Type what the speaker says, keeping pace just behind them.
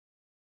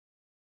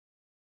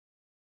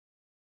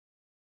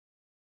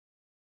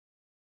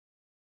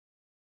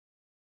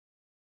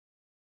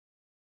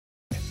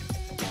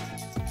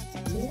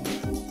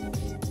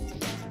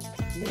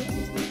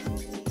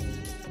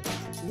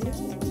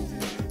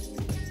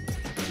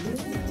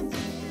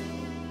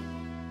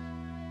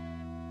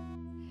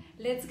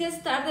let's get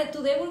started.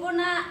 Today we're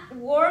gonna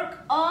work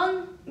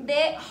on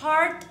the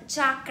heart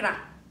chakra.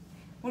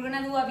 We're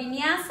gonna do a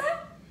vinyasa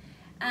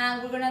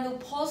and we're gonna do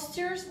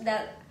postures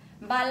that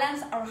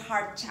balance our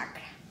heart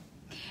chakra.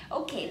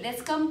 Okay,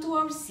 let's come to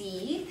our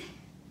seat.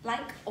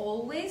 Like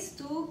always,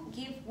 to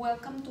give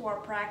welcome to our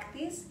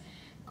practice,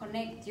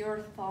 connect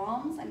your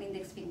thumbs and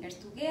index fingers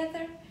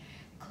together.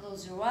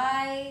 Close your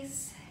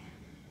eyes.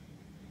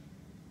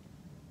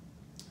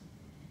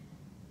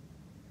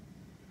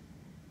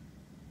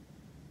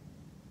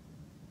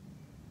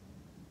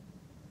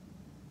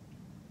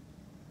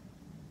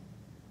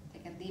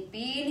 Take a deep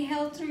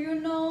inhale through your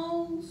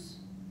nose.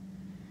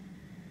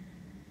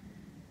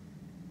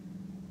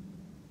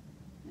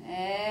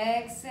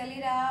 Exhale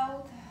it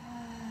out.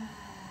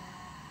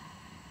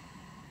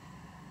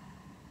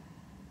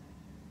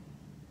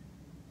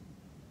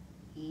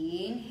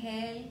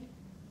 Inhale.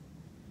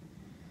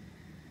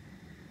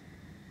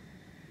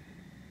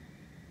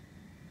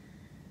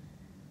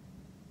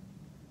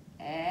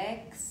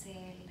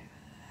 Exhale.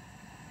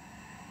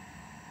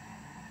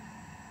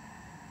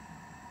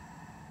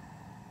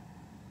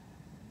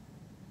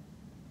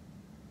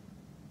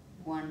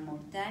 One more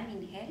time,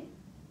 inhale.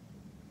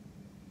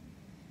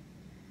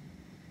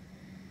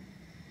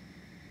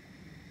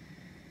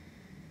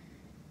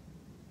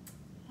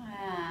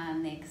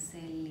 And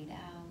exhale it out.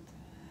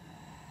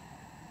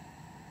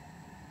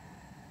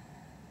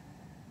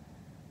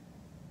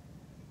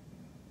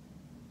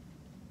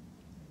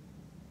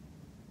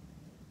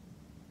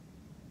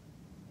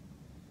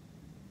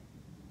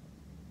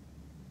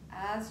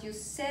 As you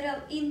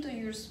settle into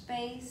your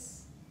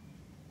space,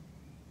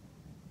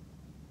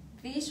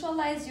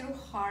 visualize your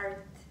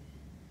heart.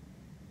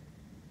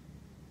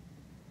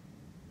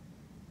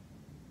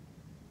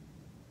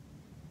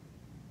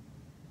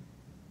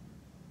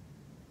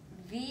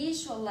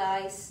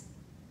 Visualize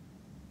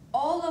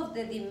all of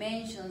the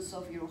dimensions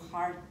of your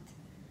heart,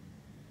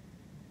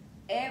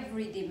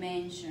 every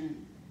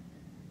dimension,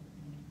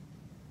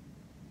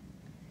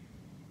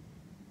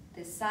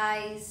 the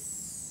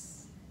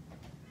size,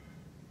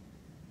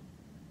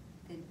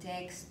 the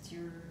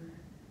texture.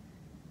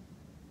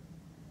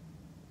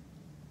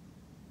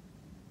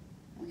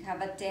 We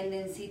have a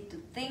tendency to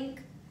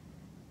think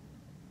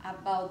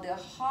about the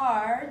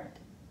heart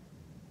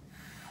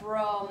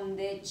from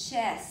the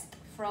chest,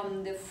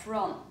 from the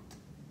front,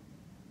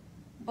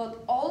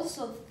 but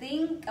also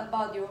think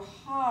about your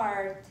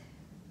heart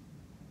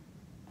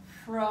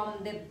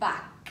from the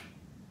back.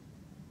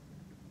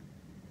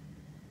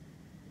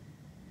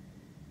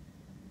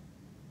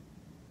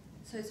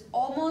 So it's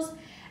almost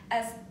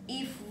as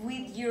if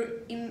with your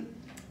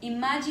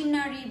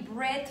imaginary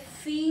breath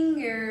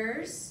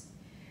fingers,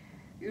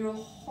 you're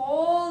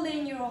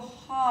holding your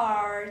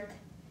heart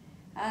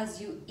as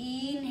you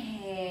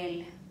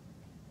inhale,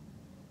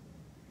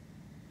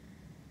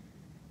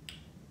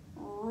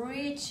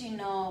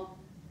 reaching up,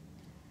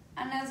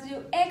 and as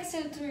you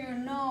exhale through your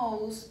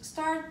nose,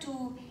 start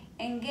to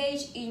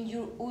engage in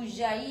your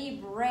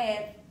Ujjayi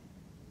breath,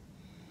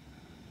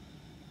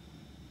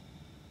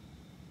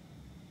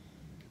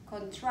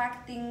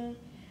 contracting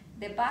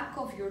the back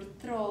of your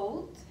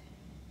throat.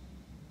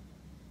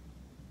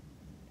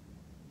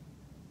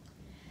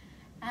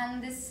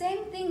 And the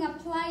same thing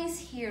applies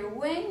here.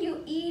 When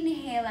you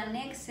inhale and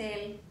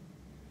exhale,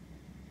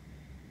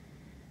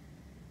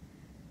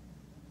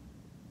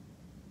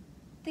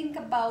 think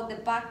about the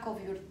back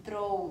of your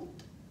throat.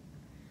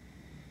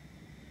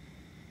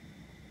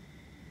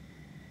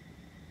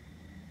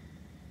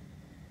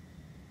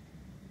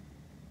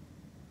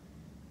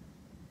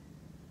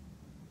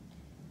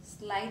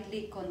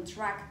 Slightly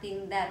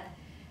contracting that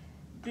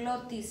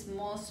glottis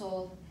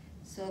muscle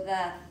so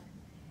that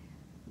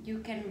you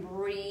can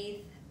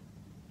breathe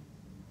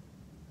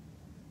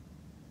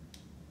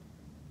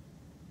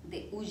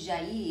the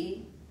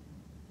Ujjayi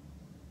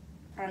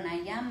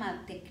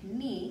pranayama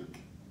technique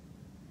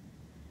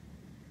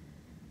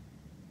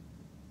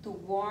to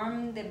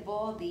warm the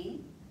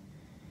body.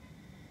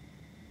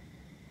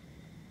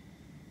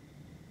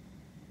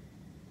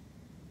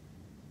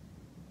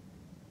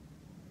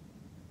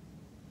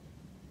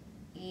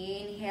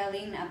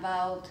 Inhaling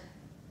about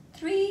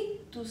 3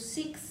 to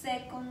 6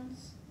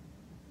 seconds.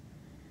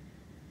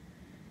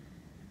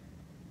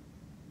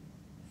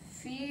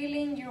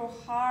 Feeling your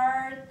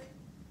heart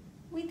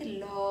with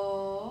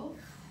love.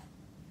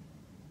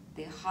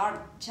 The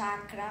heart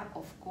chakra,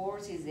 of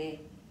course, is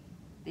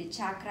the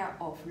chakra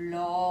of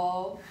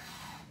love,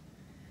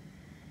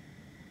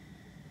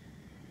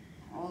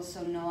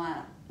 also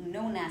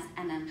known as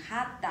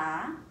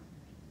Anahata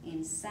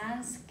in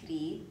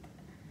Sanskrit.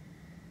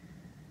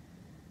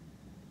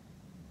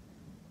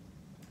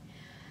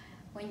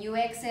 When you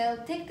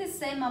exhale, take the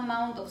same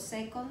amount of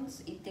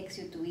seconds it takes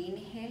you to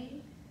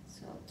inhale.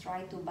 So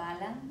try to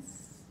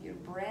balance your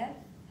breath.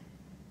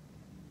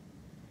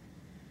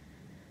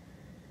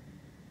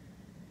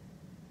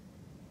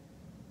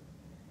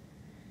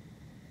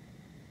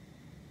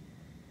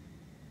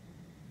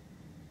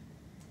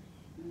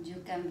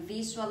 You can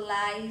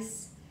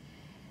visualize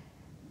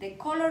the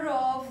color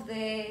of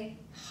the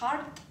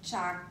heart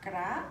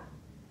chakra,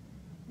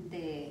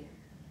 the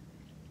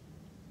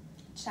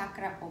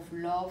chakra of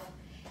love,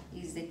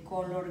 is the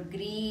color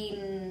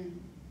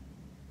green,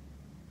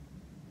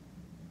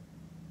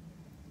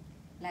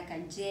 like a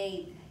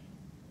jade.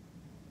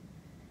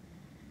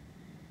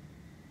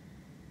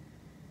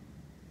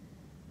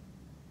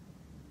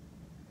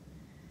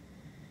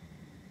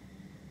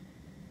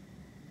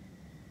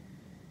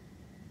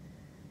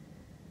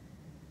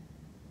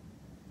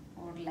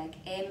 Or like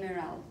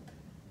emerald.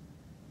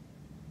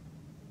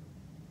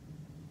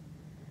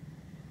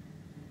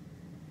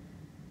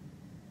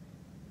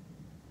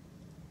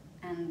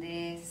 And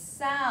the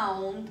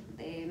sound,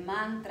 the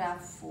mantra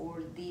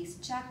for this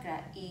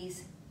chakra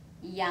is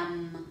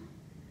Yam.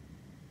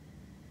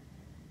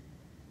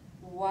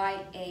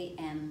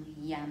 Y-A-M,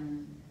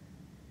 Yam.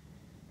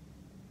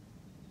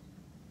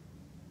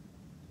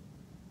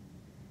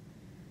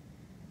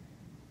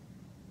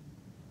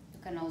 You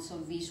can also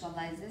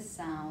visualize the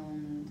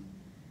sound.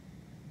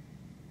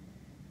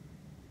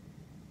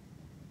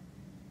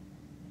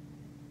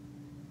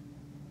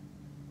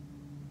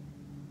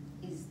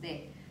 Is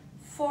the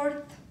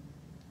fourth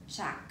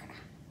chakra.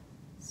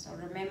 So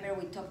remember,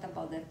 we talked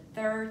about the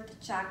third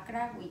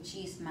chakra, which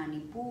is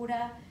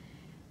Manipura,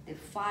 the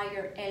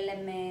fire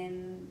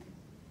element,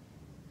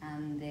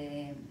 and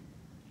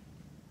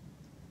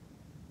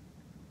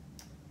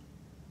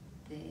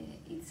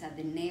it's at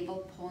the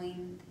navel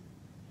point.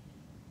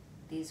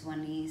 This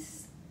one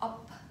is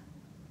up.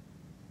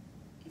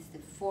 It's the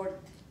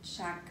fourth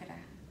chakra.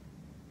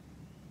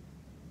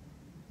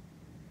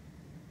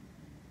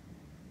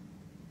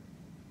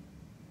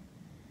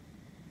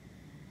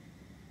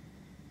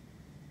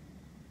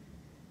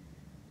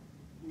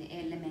 The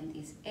element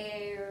is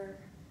air.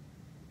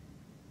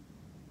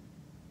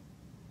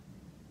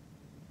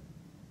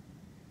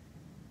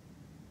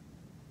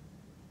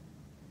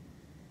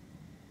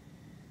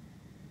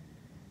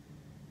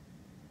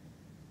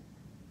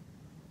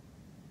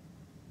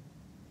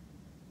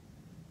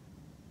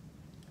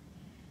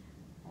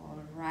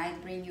 All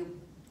right, bring your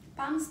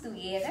palms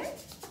together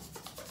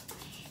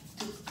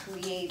to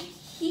create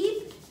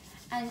heat,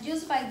 and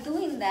just by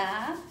doing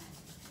that,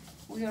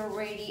 we are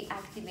already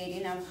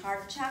activating our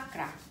heart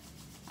chakra.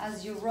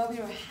 As you rub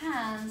your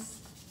hands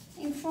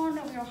in front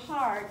of your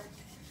heart,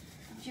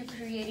 you're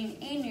creating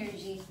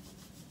energy.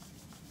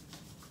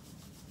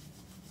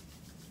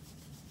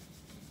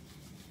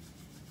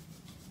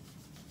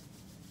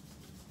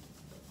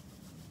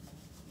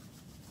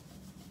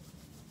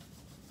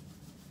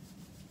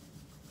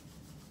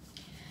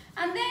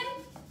 And then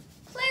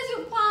place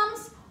your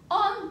palms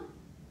on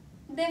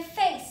the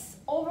face,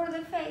 over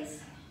the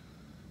face.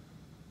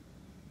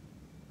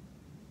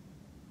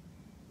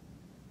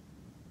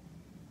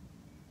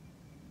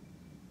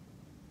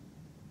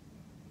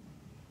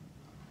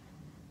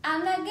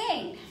 And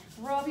again,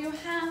 rub your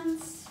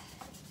hands.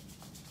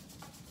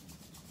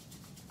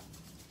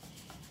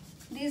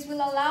 This will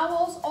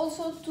allow us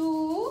also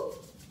to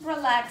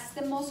relax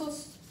the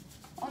muscles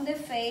on the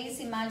face.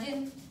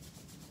 Imagine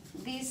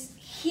these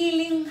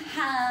healing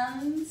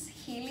hands,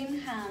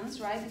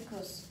 right?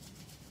 Because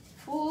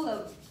full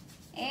of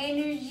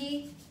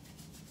energy.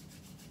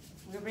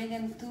 We bring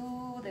them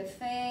to the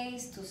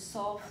face to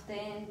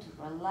soften, to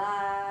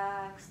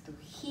relax, to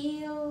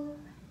heal.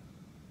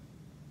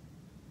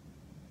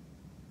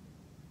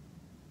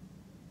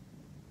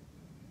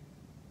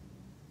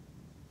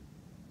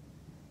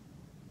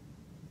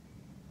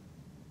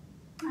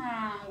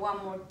 And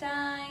one more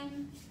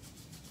time.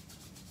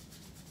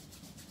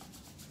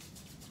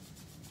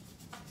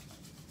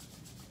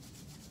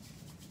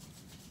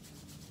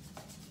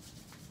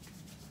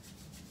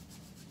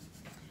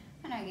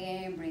 And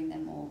again, bring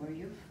them over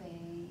your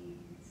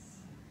face.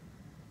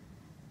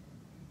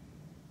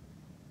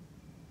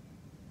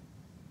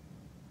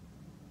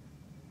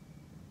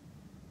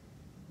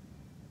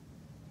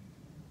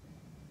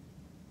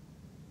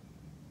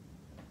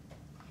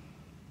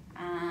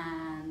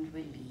 And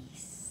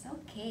release.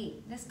 Okay,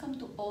 let's come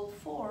to all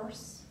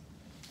fours.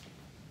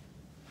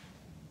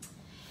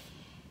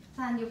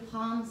 Plant your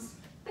palms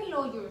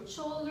below your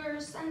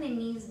shoulders and the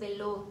knees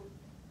below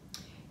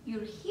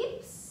your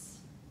hips.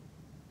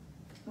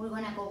 We're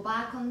gonna go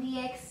back on the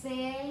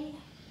exhale.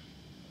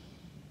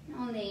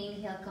 On the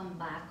inhale, come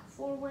back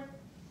forward.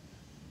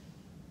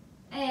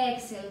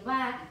 Exhale,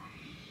 back.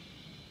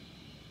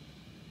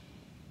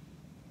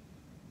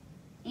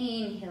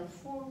 Inhale,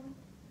 forward.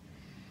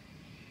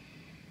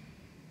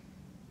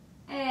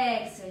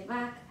 Exhale,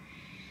 back.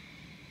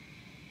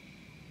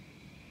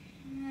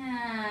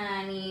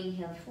 And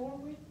inhale,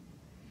 forward.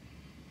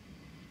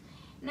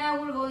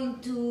 Now we're going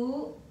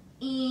to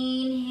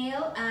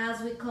inhale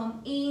as we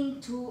come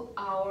into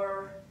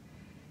our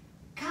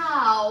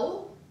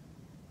cow.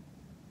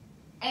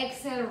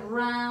 Exhale,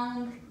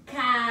 round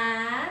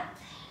cat,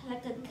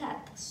 like a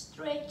cat,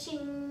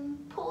 stretching,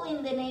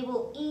 pulling the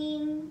navel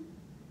in.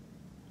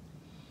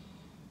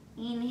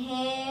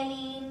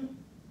 Inhaling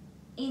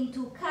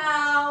into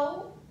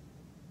cow.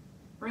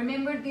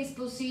 Remember this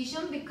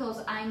position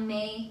because I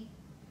may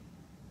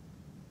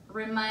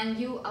remind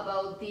you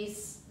about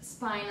this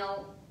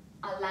spinal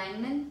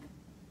alignment,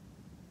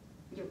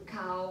 your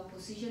cow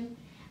position.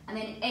 And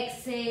then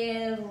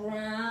exhale,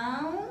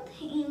 round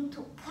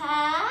into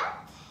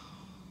cat.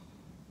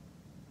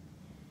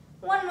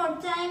 One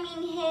more time,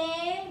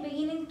 inhale,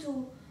 beginning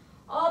to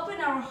open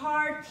our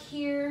heart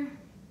here.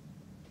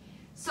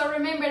 So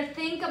remember,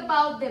 think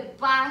about the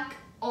back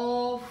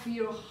of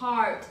your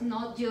heart,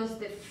 not just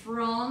the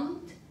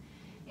front.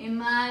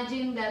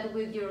 Imagine that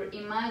with your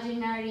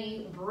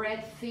imaginary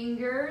breath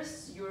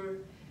fingers, you're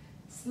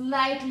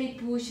slightly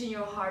pushing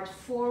your heart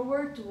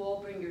forward to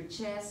open your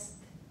chest.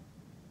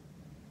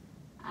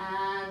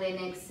 And then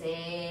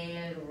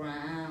exhale,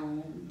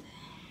 round.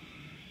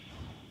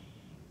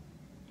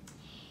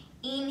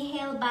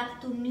 Inhale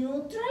back to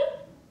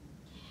neutral.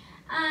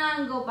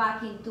 And go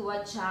back into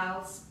a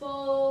child's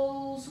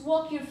pose.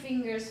 Walk your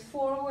fingers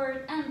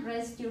forward and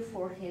rest your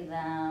forehead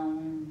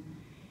down.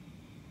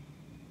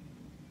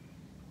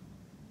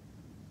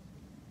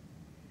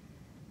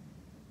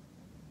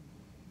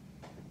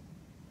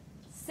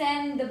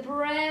 Send the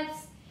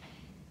breaths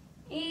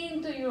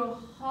into your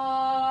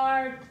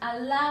heart,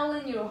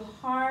 allowing your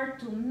heart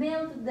to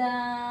melt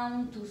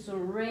down, to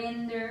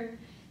surrender.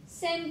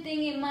 Same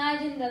thing,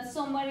 imagine that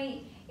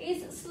somebody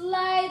is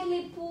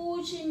slightly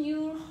pushing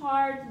your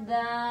heart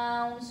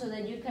down so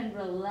that you can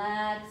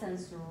relax and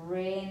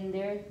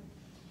surrender.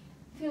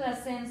 Feel a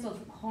sense of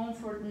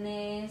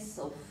comfortness,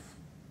 of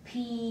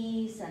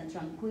peace and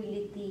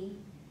tranquility.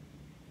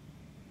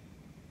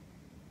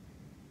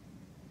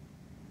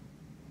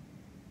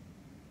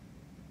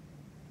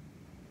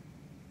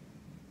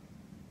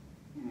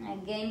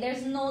 Again,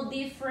 there's no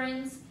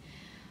difference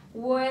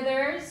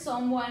whether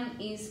someone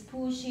is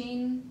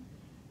pushing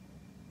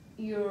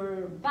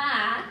your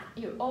back,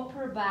 your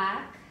upper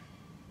back,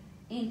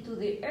 into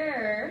the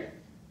earth,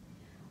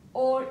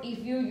 or if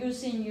you're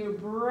using your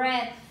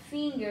breath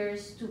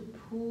fingers to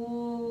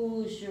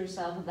push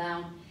yourself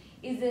down.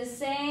 It's the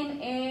same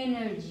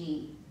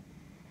energy.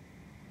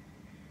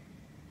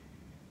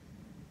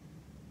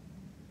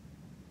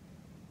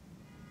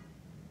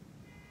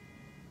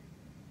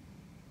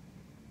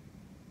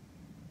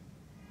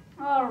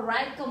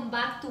 Alright, come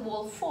back to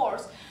all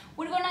fours.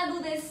 We're gonna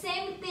do the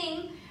same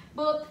thing,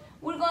 but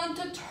we're going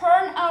to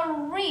turn our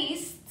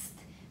wrists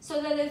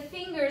so that the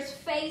fingers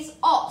face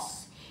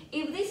us.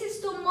 If this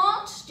is too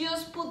much,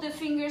 just put the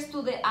fingers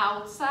to the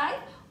outside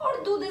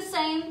or do the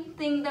same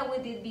thing that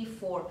we did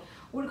before.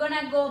 We're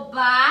gonna go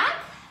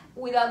back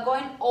without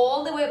going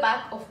all the way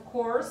back, of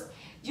course.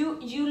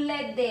 You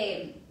let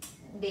the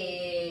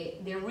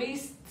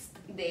wrists,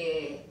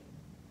 the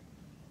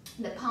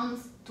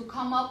palms to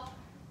come up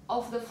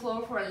off the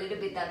floor for a little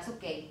bit, that's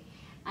okay.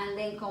 And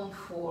then come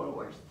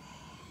forward.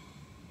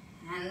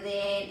 And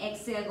then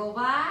exhale, go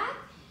back.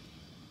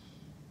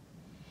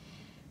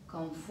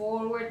 Come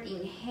forward,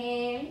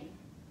 inhale.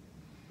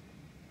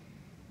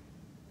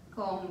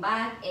 Come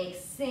back,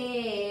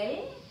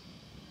 exhale.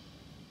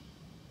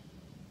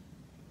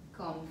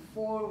 Come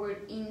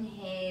forward,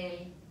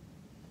 inhale.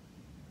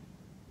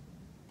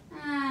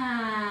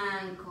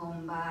 And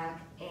come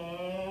back,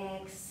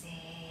 exhale.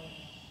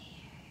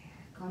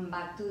 Come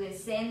back to the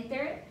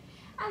center.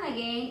 And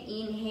again,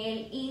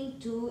 inhale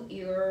into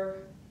your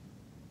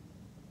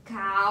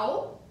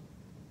cow.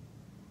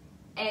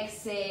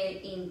 Exhale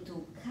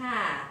into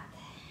cat.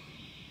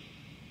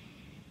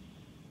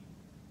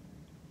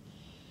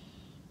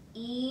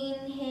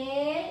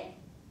 Inhale.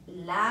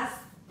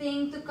 Last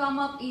thing to come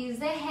up is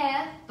the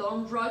head.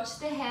 Don't rush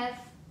the head.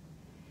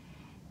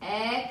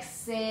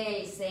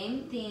 Exhale,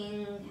 same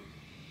thing.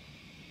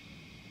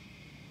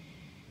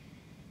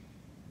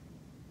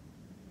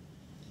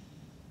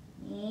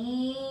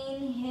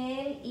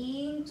 Inhale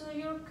into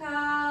your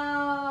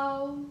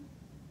cow.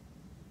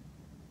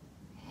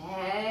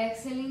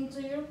 Exhale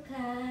into your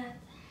cat.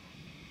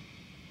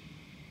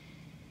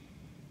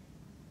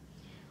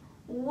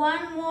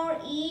 One more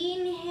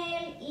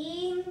inhale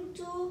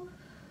into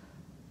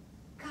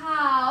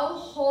cow.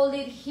 Hold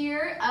it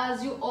here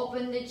as you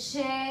open the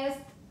chest.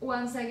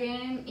 Once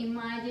again,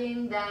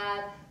 imagine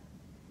that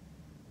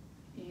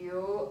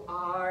you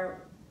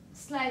are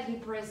slightly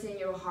pressing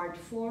your heart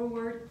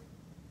forward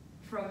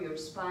from your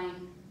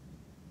spine.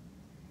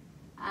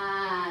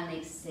 And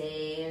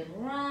exhale,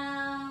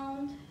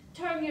 round.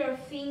 Turn your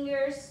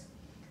fingers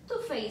to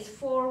face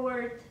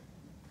forward.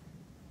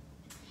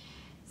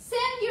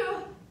 Send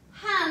your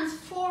hands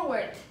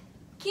forward.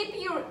 Keep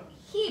your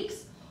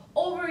hips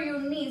over your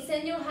knees.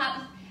 Send your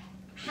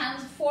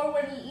hands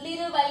forward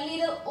little by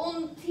little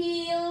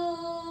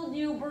until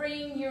you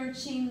bring your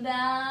chin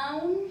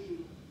down.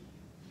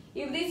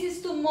 If this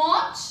is too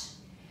much,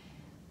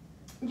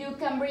 you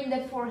can bring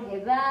the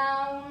forehead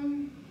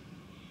down.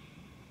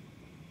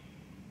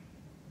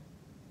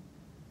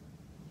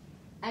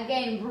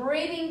 Again,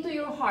 breathe into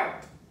your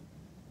heart.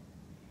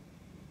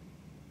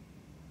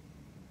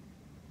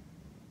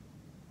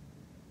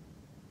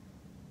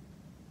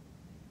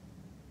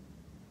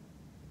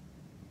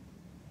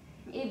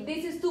 If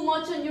this is too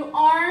much on your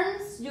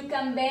arms, you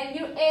can bend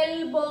your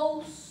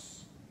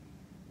elbows.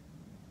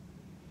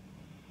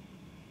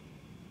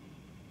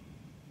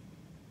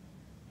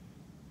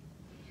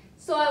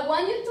 So I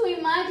want you to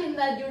imagine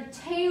that your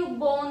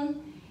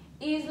tailbone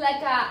is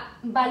like a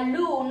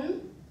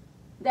balloon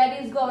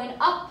that is going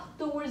up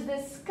towards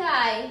the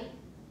sky,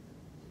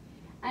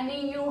 and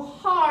in your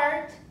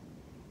heart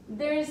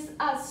there's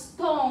a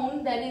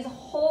stone that is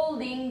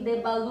holding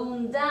the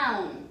balloon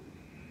down.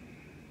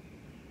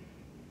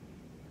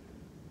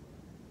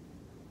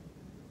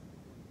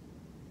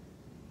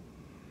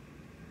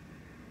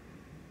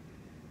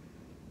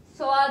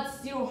 So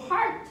as your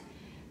heart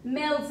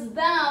melts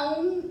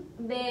down,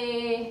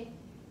 the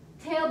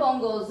tailbone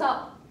goes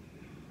up.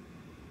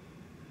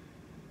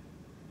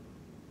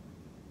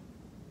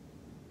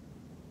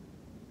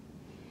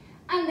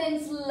 And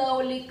then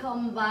slowly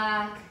come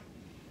back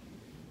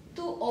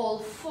to all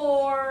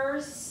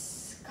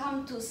fours.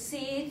 Come to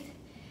sit.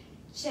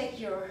 Check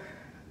your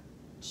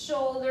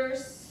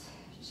shoulders.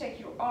 Check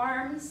your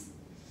arms.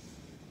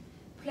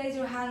 Place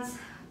your hands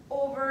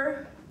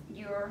over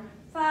your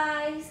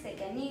thighs. Take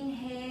an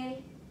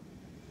inhale.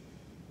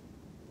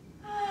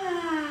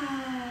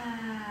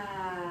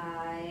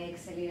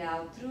 Exhale it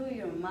out through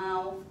your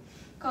mouth.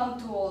 Come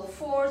to all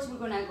fours. We're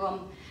gonna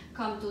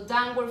come to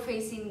downward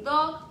facing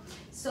dog.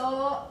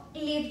 So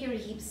lift your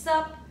hips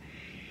up.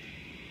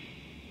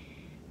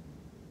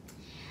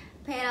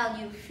 Pedal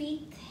your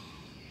feet.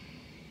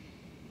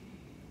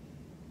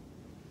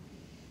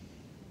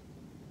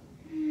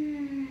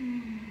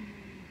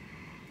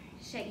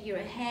 Shake your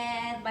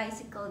head,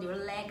 bicycle your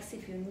legs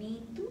if you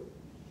need to.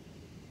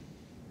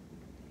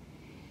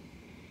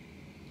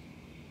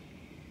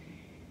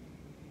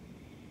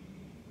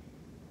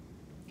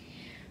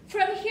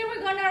 From here,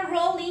 we're gonna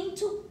roll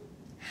into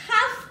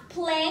half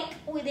plank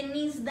with the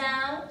knees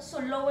down. So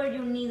lower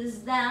your knees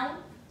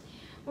down.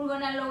 We're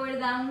gonna lower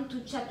down to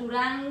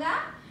chaturanga.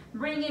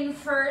 Bring in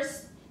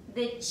first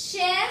the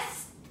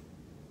chest,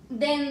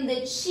 then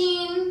the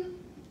chin,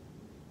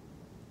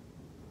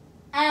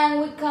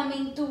 and we come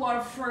into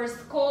our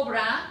first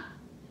cobra.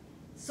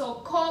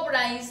 So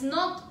cobra is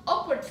not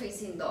upward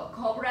facing dog.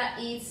 Cobra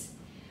is,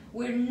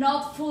 we're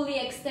not fully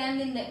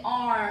extending the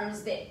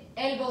arms. The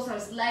elbows are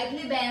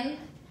slightly bent,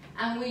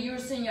 and we're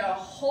using your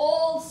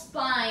whole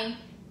spine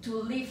to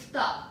lift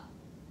up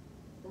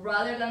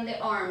rather than the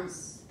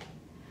arms.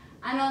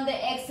 And on the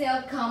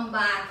exhale, come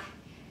back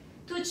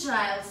to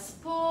child's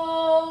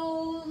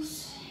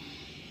pose.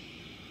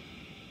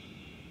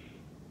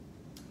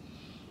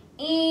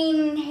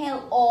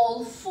 Inhale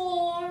all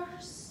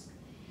fours.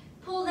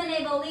 Pull the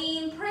navel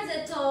in, press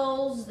the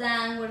toes,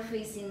 downward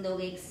facing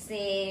dog,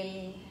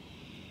 exhale.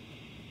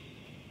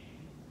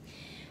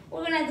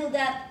 We're gonna do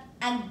that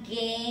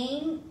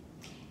again.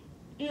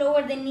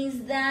 Lower the knees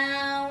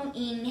down,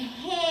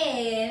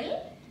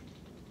 inhale.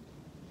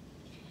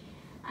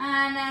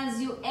 And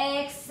as you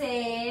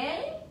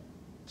exhale,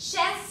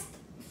 chest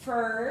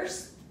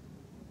first,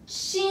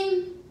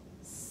 chin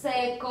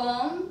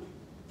second,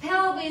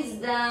 pelvis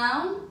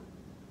down,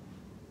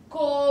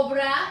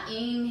 cobra,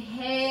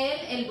 inhale,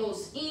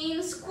 elbows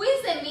in,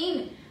 squeeze them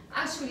in.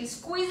 Actually,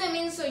 squeeze them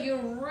in so you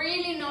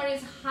really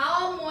notice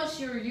how much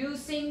you're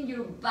using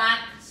your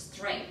back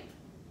strength.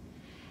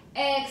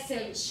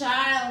 Exhale,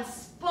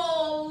 child's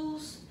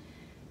pose.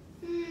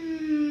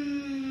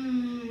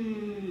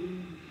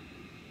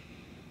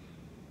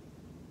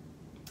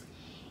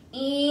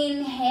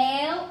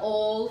 Inhale,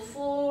 all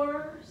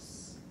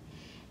fours.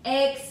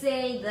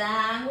 Exhale,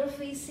 downward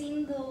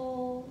facing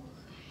dog.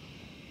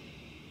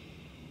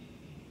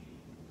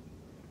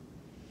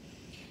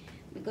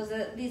 Because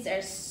these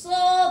are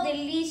so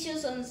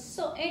delicious and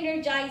so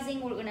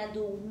energizing, we're gonna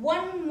do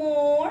one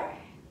more.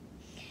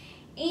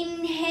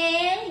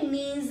 Inhale,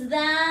 knees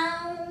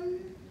down.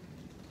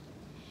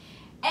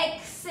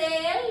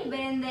 Exhale,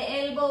 bend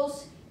the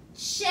elbows,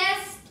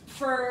 chest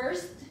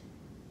first,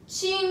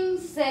 chin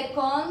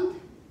second,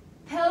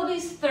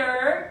 pelvis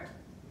third,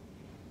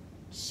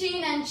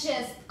 chin and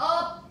chest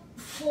up,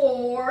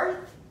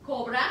 fourth,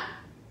 cobra.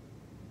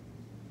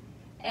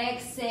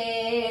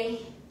 Exhale,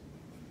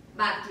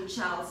 back to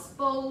child's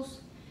pose.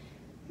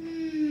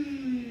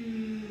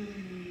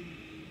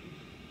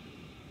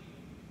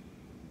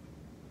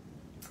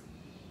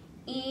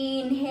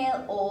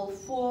 Inhale, all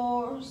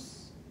fours.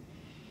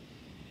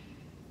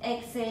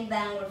 Exhale,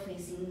 downward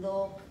facing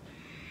dog.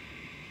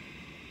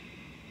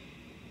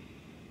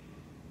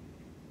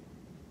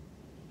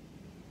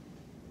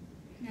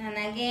 And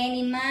again,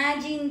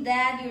 imagine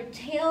that your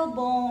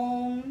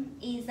tailbone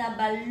is a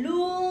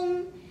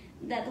balloon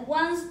that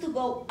wants to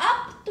go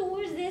up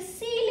towards the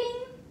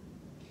ceiling.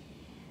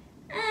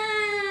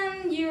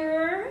 And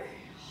your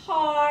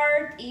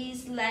heart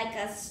is like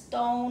a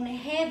stone,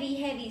 heavy,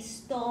 heavy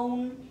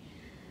stone,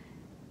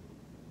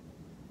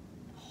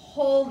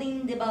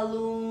 holding the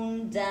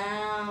balloon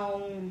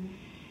down.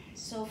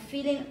 So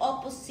feeling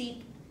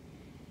opposite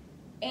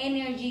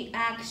energy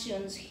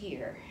actions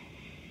here.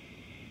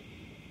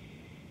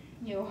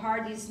 Your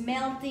heart is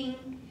melting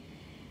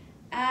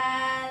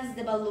as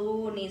the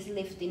balloon is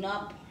lifting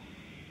up.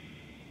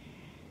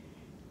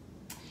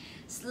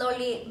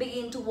 Slowly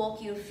begin to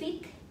walk your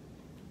feet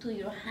to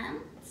your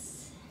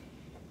hands.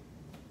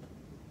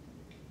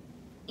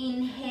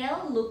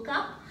 Inhale, look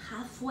up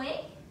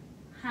halfway,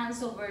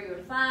 hands over your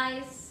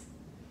thighs,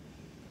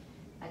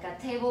 like a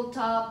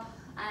tabletop,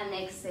 and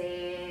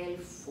exhale,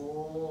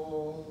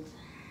 fold.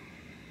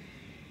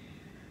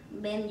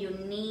 Bend your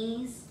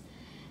knees,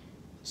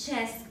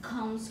 chest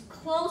comes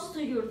close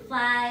to your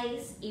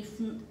thighs if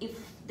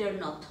they're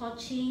not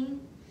touching.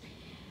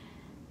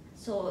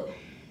 So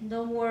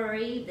don't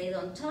worry if they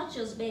don't touch,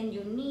 just bend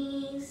your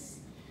knees,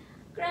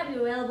 grab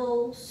your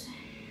elbows.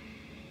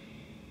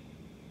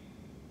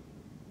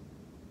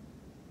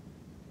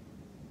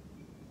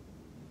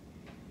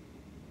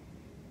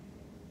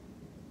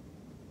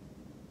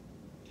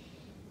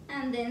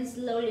 And then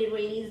slowly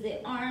release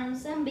the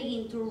arms and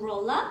begin to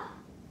roll up,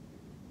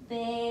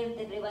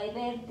 vertebrae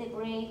by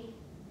vertebrae,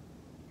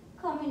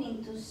 coming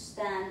into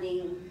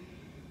standing.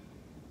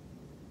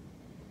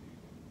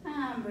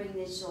 And bring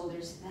the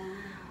shoulders down.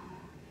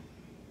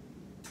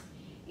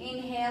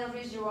 Inhale,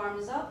 reach your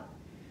arms up.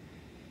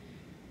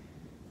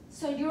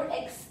 So you're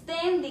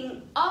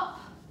extending up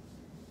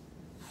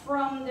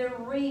from the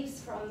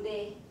ribs, from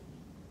the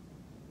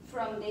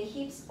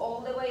hips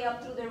all the way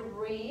up to the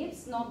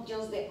ribs, not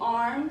just the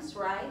arms,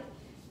 right?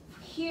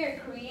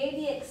 Here, create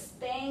the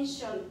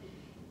extension,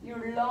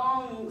 your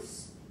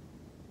lungs.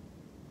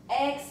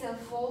 Exhale,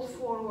 fold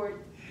forward.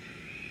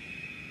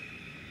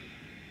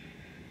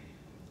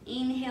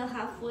 Inhale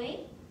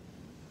halfway.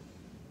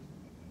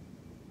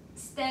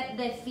 Step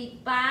the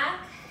feet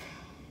back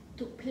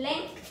to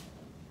plank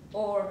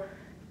or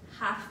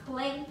half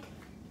plank.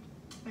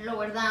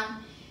 Lower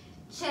down,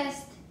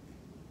 chest,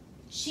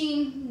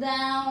 chin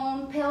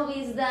down,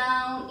 pelvis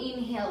down.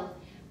 Inhale,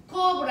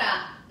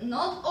 cobra,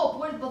 not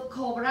upward but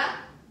cobra.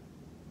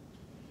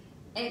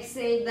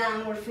 Exhale,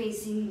 downward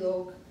facing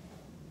dog.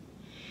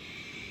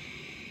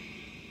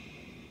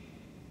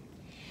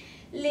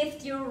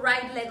 Lift your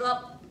right leg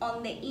up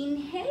on the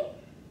inhale,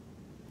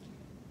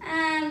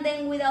 and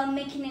then without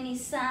making any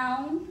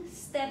sound,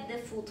 step the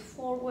foot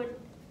forward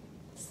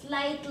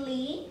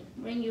slightly.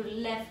 Bring your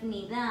left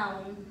knee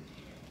down.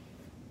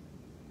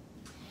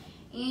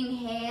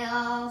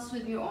 Inhale,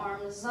 sweep your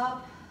arms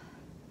up.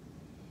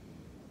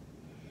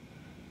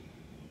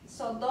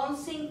 So don't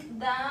sink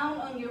down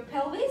on your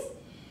pelvis.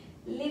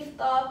 Lift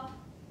up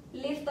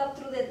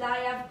through the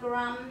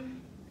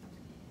diaphragm,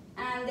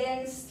 and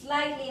then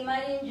slightly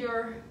imagine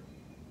your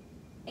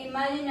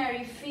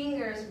imaginary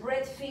fingers,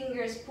 breath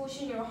fingers,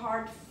 pushing your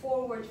heart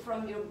forward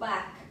from your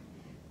back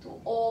to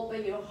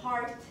open your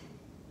heart.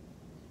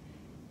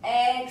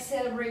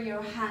 Exhale, bring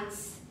your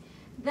hands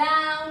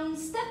down,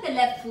 step the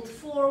left foot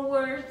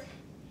forward.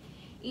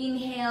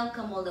 Inhale,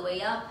 come all the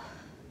way up.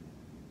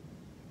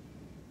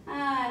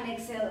 And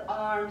exhale,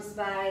 arms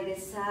by the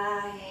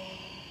sides.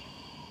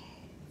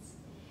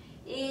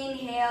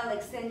 Inhale,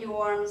 extend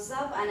your arms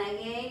up, and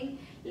again,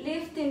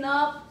 lifting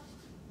up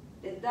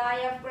the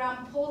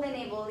diaphragm, pull the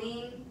navel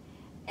in.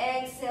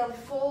 Exhale,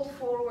 fold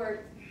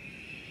forward.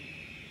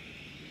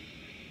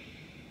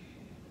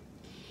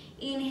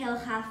 Inhale,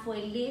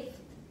 halfway lift.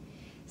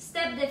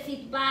 Step the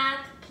feet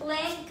back,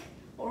 plank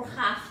or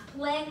half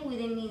plank with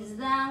the knees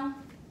down.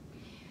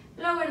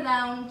 Lower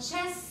down,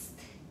 chest,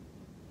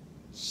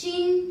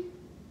 chin,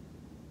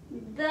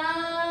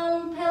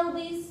 down,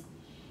 pelvis.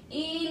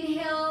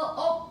 Inhale,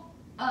 up,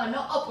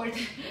 no, upward,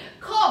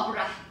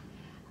 cobra.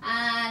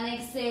 And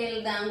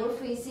exhale, downward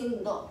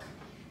facing dog.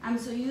 I'm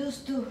so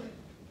used to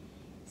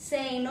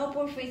saying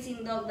upward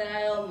facing dog that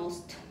I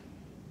almost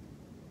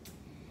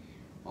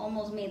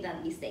made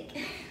that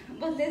mistake.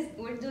 But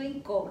we're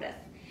doing cobras.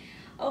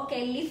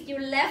 Okay, lift your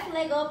left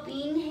leg up,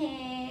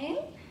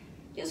 inhale,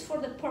 just for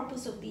the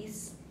purpose of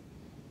this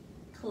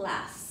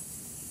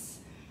class.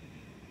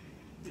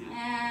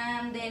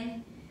 And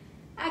then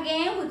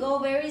again, we go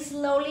very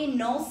slowly,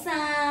 no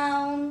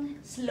sound,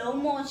 slow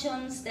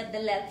motion. Step the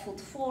left foot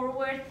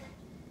forward.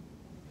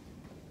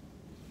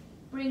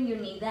 Bring your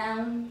knee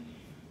down.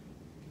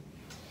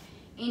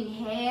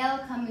 Inhale,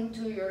 come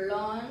into your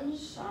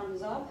lunge,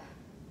 arms up.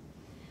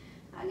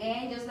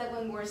 Again, just like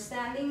when we're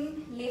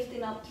standing,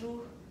 lifting up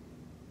through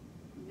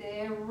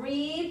the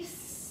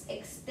ribs,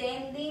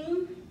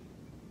 extending.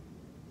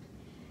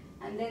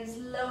 And then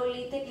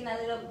slowly taking a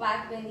little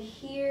back bend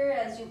here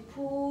as you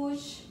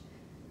push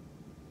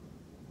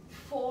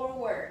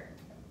forward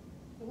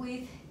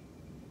with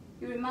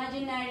your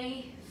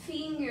imaginary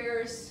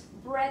fingers,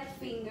 breath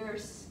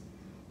fingers,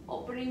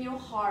 opening your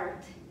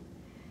heart.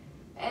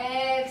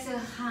 Exhale,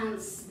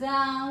 hands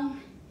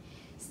down.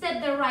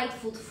 Step the right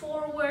foot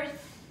forward.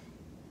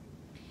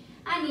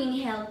 And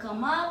inhale,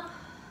 come up.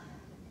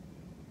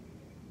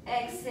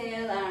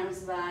 Exhale, arms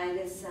by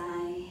the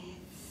sides.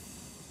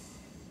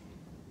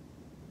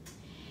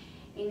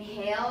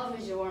 Inhale,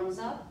 raise your arms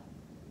up.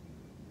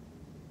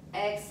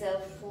 Exhale,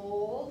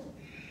 fold.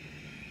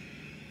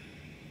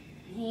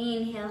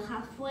 Inhale,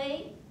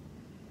 halfway.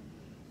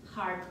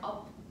 Heart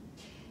up.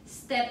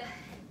 Step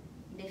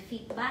the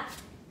feet back.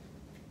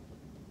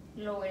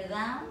 Lower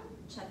down.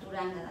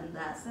 Chaturanga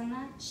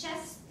Dandasana.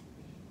 Chest,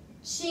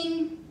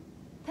 chin,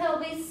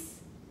 pelvis.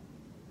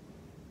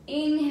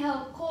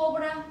 Inhale,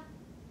 cobra.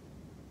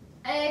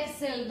 Exhale.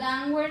 Exhale,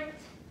 downward.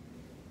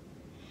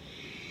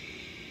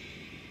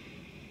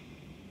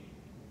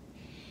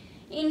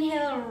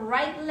 Inhale,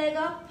 right leg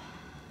up.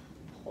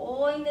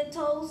 Point the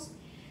toes.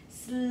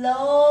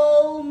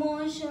 Slow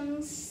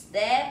motion,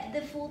 step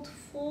the foot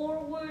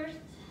forward.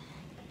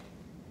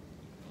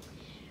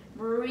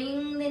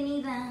 Bring the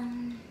knee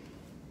down.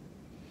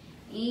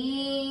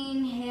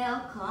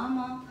 Inhale, come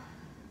up.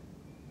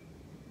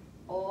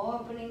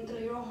 Opening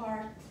through your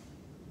heart.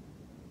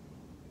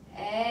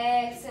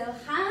 Exhale,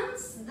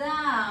 hands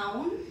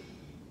down.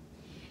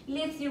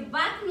 Lift your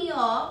back knee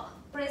up,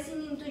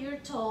 pressing into your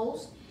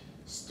toes.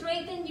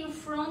 Straighten your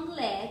front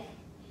leg.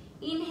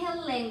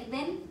 Inhale,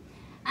 lengthen.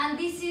 And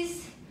this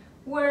is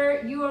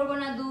where you are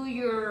gonna do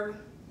your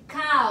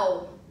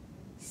cow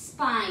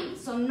spine.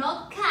 So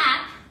not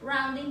cat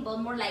rounding, but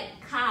more like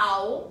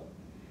cow.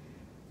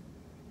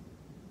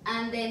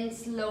 And then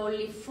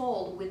slowly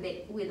fold with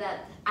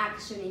that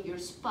action in your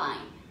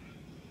spine.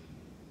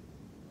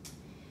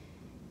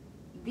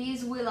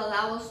 This will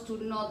allow us to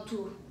not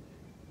to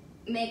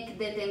make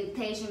the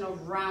temptation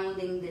of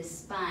rounding the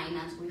spine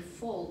as we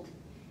fold.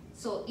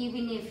 So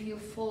even if you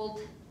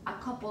fold a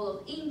couple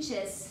of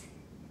inches,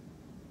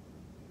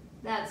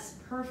 that's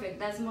perfect.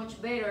 That's much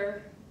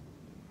better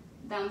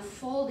than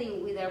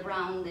folding with a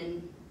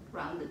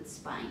rounded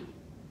spine.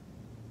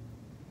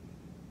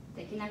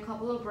 Taking a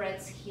couple of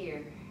breaths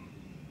here.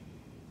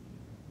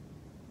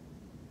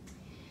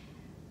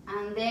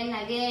 And then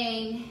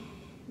again,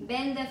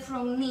 bend the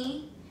front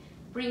knee.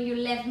 Bring your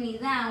left knee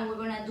down. We're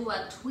gonna do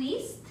a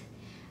twist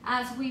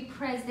as we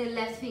press the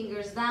left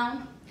fingers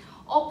down.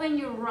 Open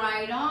your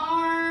right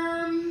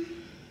arm.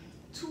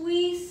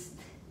 Twist.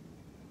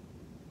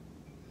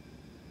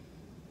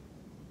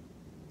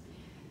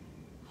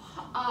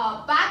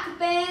 Back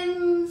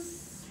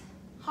bends,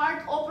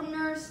 heart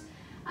openers,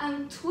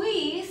 and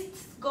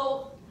twists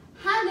go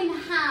hand in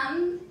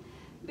hand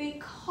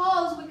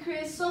because we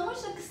create so much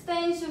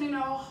extension in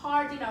our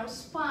heart, in our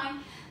spine,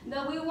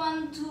 that we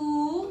want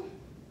to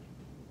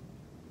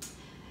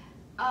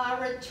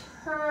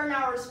return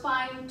our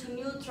spine to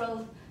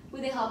neutral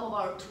with the help of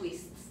our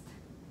twists.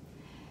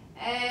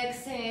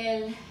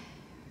 Exhale,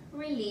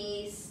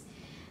 release,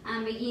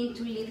 and begin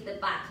to lift the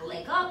back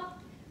leg up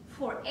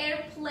for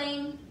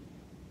airplane.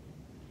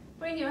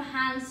 Bring your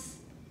hands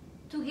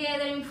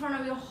together in front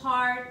of your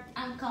heart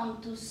and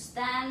come to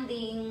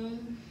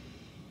standing.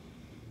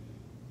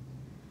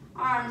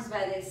 Arms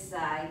by the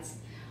sides.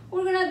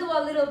 We're gonna do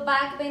a little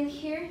back bend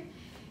here.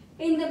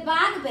 In the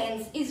back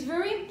bends, it's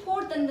very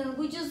important that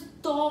we just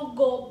don't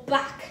go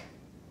back,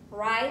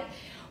 right?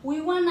 We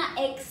wanna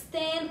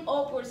extend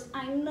upwards.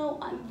 I know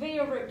I'm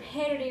very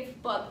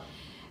repetitive, but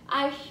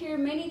I hear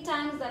many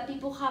times that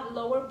people have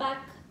lower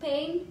back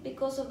pain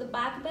because of the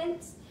back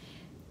bends.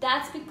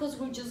 That's because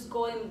we're just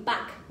going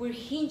back. We're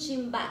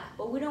hinging back,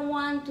 but we don't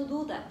want to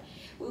do that.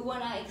 We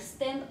want to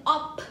extend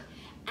up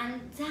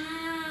and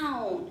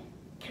down,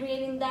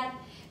 creating that,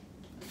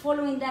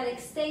 following that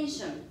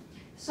extension.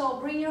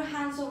 So bring your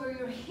hands over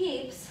your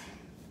hips.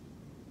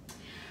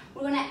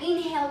 We're going to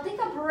inhale,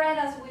 take a breath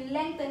as we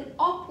lengthen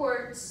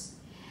upwards.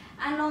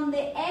 And on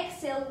the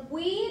exhale,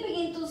 we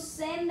begin to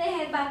send the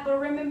head back. But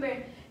remember,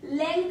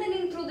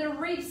 lengthening through the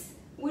ribs.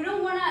 We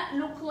don't want to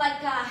look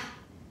like a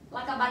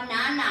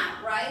banana,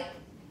 right?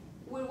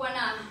 We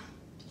wanna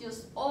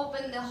just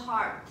open the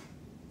heart.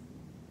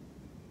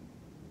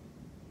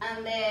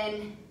 And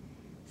then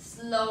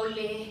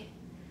slowly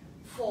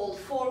fold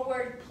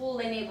forward, pull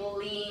the navel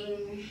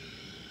in.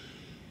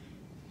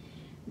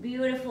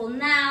 Beautiful.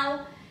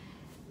 Now,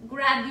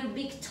 grab your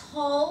big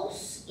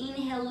toes.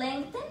 Inhale,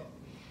 lengthen.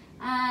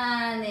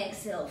 And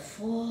exhale,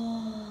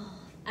 fold.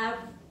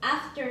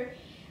 After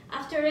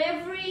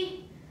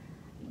every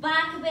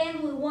back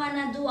bend, we want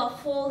to do a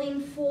folding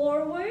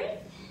forward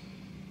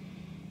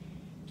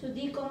to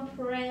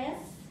decompress.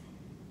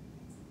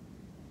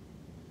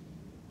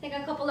 Take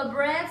a couple of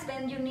breaths,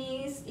 bend your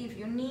knees if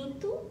you need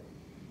to.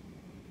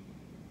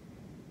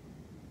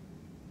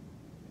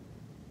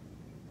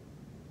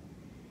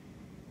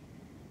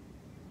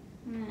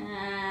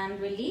 And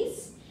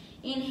release.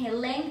 Inhale,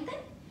 lengthen.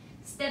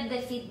 Step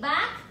the feet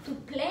back to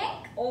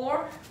plank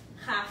or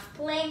half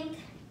plank.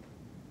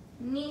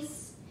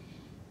 Knees,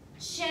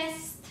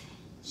 chest,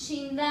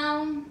 chin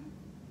down,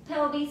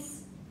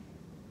 pelvis,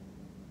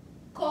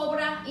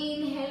 cobra,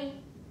 inhale,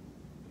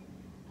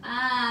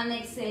 and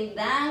exhale,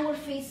 downward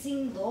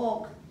facing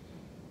dog.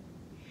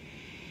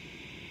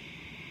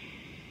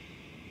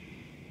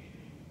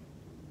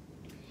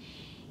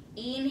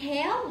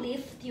 Inhale,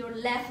 lift your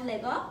left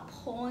leg up,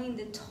 point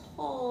the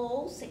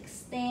toes,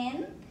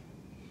 extend,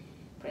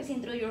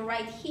 pressing through your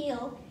right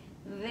heel,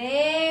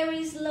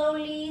 very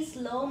slowly,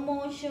 slow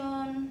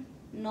motion,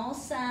 no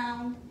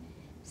sound.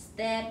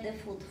 Step the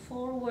foot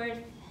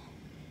forward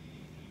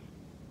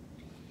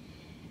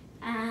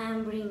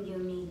and bring your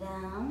knee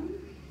down.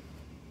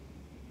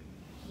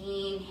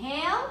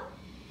 Inhale,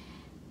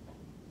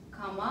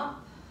 come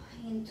up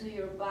into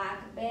your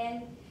back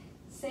bend.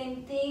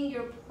 Same thing,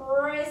 you're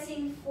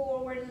pressing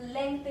forward,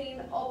 lengthening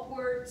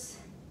upwards.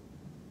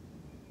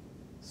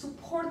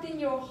 supporting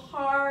your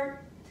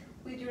heart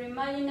with your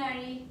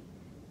imaginary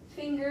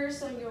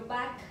fingers on your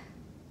back,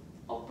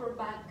 upper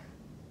back.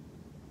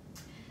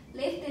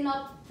 Lifting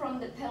up from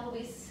the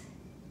pelvis.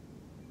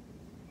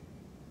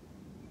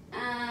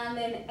 And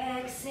then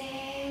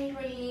exhale,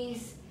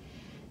 release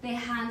the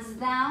hands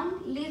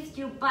down. Lift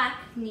your back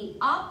knee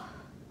up.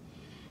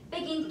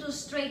 Begin to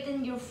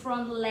straighten your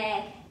front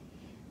leg.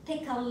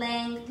 Take a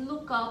length,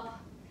 look up.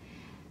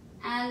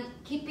 And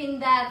keeping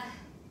that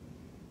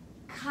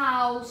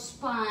cow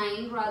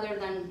spine rather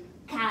than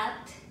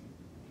cat,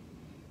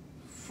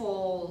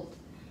 fold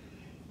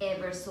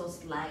ever so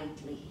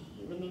slightly,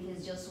 even if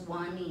it's just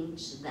 1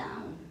 inch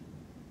down.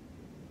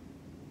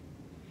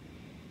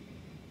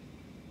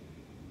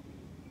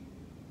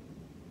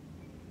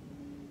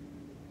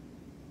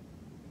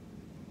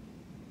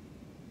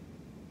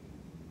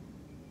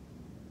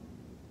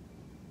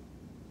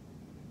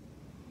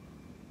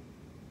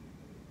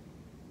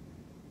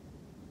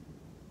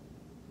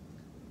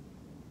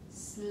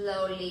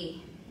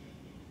 Slowly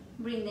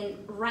bring the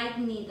right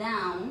knee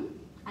down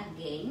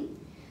again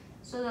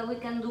so that we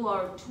can do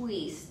our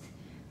twist.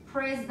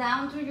 Press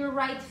down through your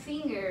right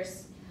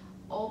fingers.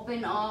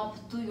 Open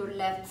up to your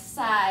left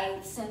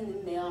side,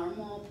 sending the arm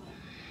up.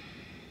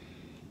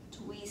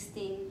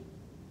 Twisting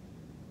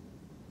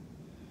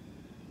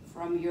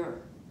from your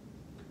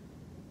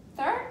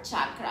third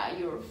chakra,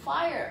 your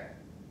fire,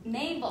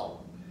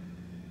 navel,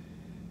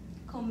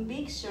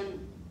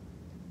 conviction.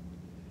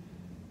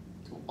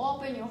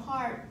 Open your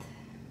heart.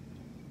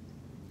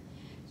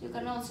 You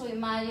can also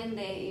imagine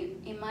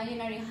the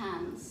imaginary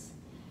hands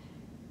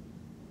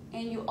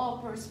in your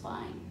upper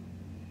spine,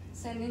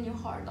 sending your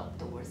heart up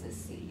towards the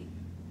ceiling.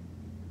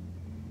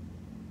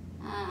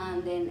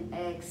 And then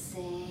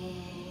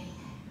exhale,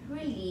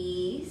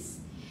 release.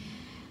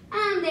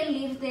 And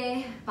then lift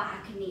the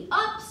back knee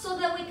up so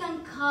that we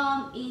can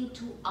come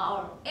into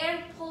our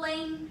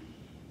airplane.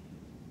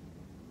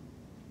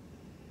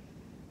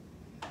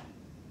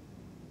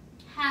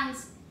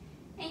 Hands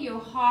and your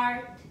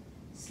heart,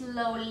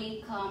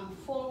 slowly come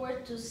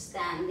forward to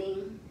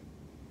standing.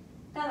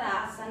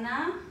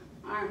 Tadasana,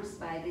 arms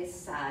by the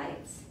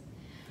sides.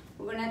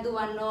 We're gonna do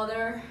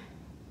another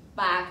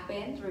back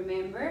bend.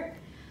 Remember,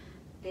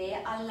 the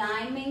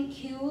alignment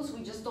cues,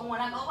 we just don't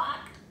wanna go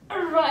back,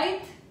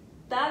 right?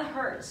 That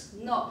hurts.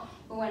 No,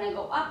 we wanna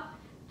go up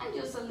and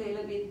just a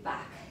little bit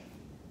back.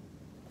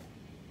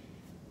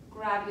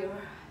 Grab your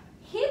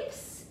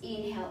hips,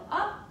 inhale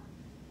up.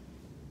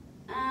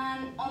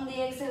 And on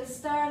the exhale,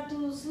 start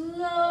to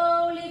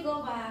slowly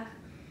go back.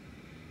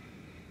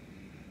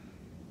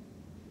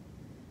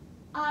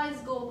 Eyes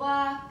go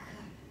back.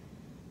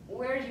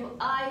 Where your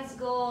eyes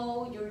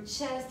go, your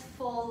chest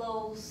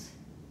follows.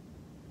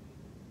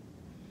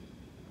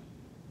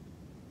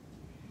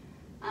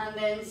 And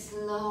then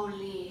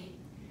slowly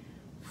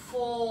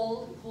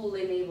fold, pull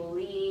the navel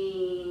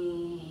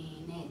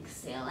in,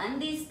 exhale.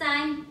 And this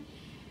time,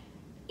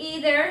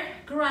 either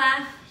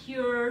grab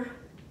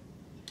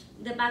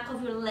the back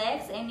of your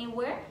legs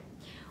anywhere,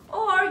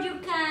 or you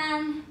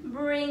can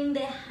bring the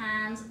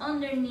hands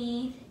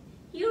underneath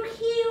your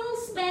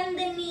heels, bend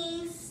the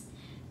knees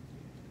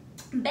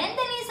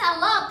a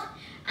lot,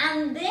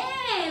 and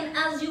then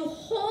as you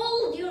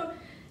hold your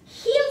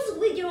heels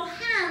with your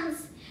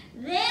hands,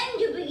 then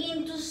you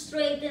begin to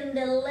straighten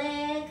the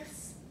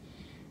legs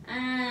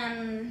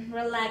and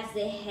relax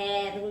the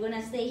head. We're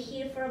gonna stay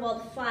here for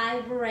about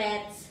 5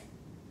 breaths.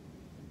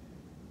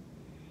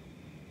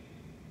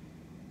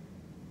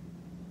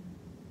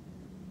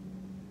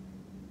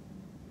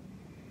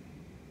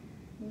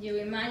 Your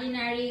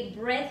imaginary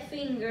breath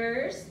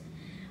fingers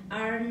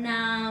are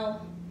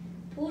now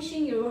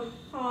pushing your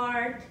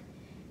heart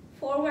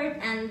forward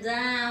and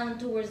down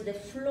towards the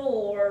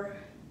floor.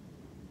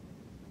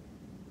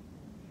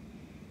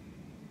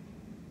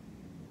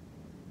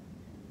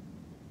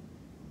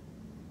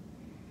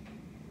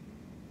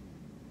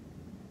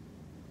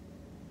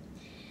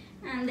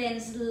 And then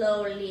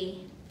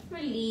slowly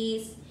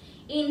release.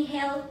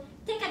 Inhale,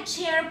 take a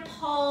chair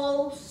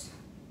pose.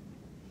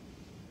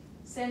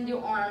 Send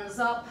your arms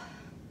up.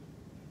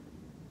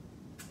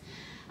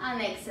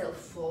 And exhale,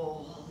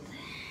 fold.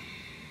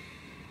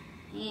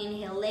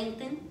 Inhale,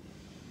 lengthen.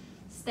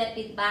 Step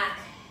it back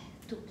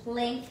to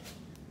plank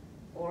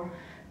or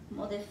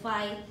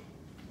modified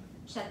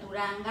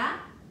chaturanga.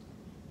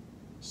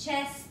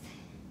 Chest,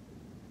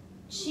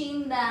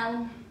 chin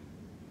down.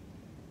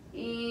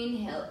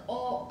 Inhale.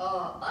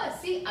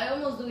 See, I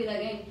almost do it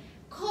again.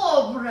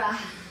 Cobra.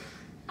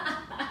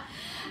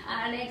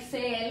 And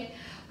exhale.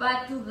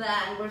 Back to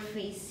downward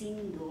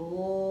facing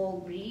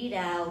dog. Breathe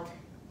out.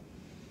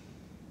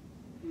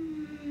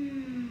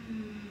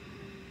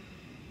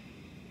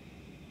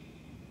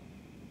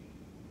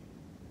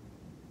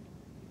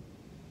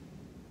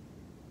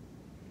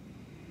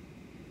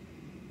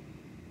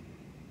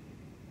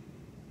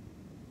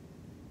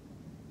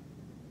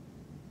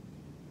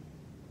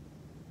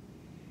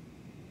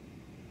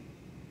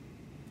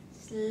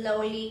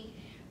 Slowly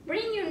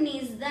bring your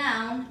knees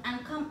down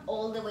and come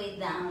all the way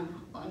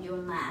down on your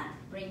mat.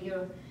 Bring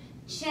your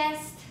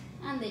chest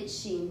And the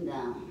chin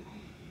down.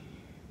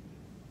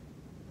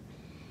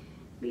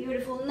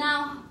 Beautiful.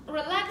 Now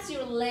relax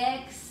your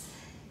legs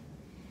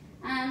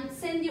and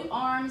send your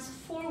arms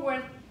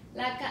forward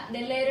like the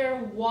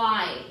letter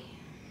Y.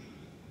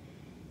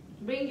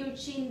 Bring your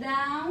chin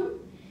down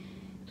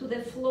to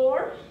the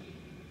floor.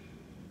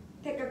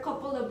 Take a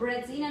couple of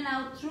breaths in and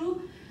out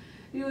through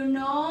your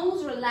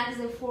nose. Relax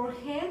the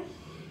forehead.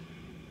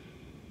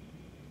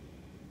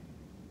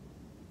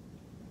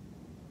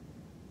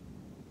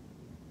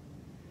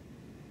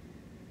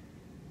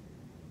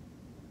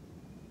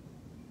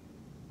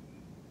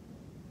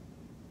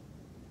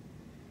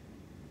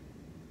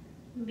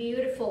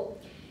 Beautiful.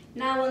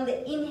 Now on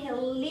the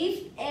inhale,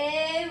 lift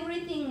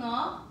everything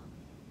up.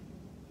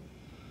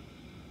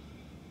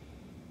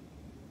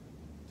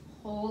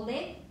 Hold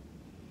it.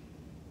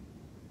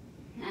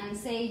 And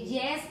say,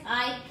 yes,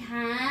 I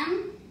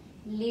can.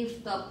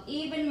 Lift up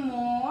even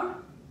more.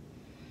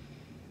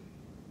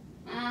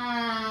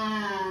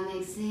 And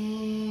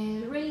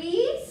exhale,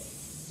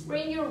 release.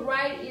 Bring your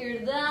right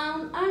ear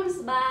down,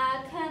 arms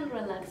back, and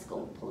relax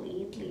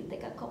completely.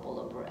 Take a couple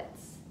of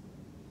breaths.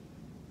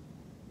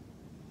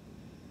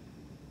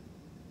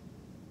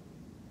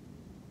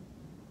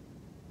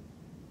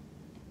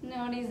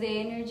 Notice the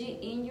energy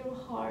in your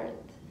heart.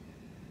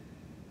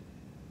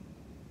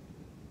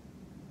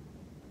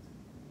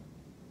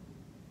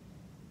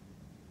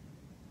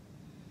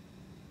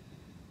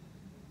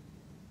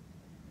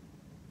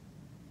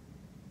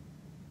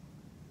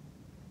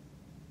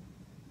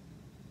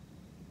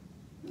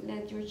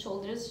 Let your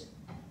shoulders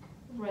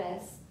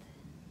rest.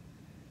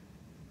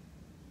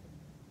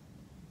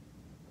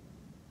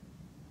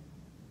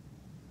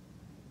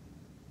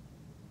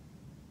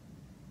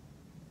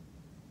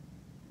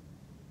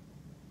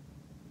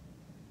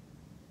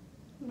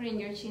 Bring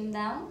your chin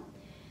down.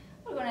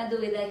 We're gonna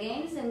do it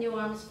again. Send your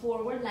arms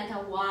forward like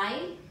a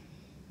Y.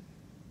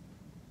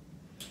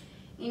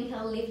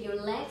 Inhale, lift your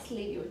legs,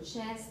 lift your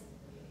chest.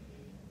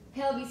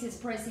 Pelvis is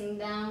pressing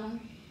down.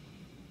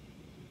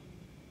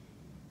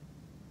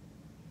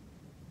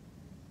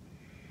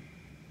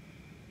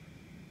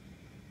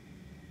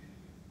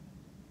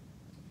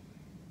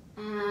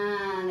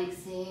 And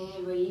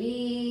exhale,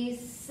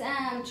 release,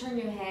 and turn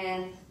your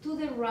head to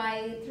the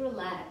right,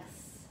 relax.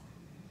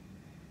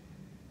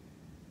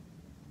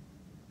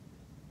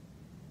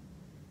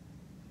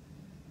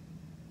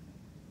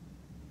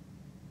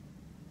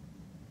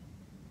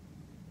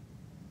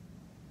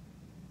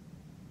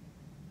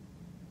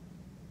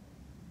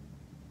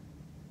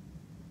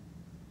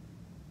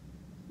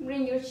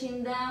 Bring your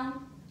chin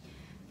down.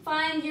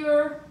 Find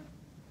your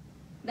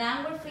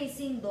downward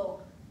facing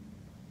dog.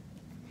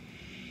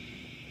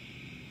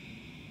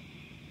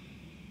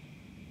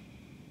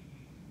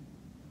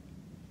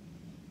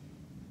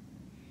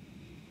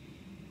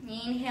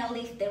 Inhale,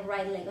 lift the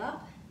right leg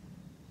up.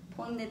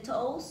 Point the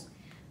toes.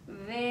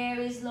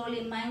 Very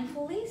slowly,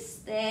 mindfully,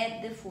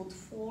 step the foot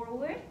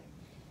forward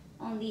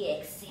on the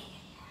exhale.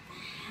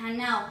 And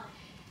now,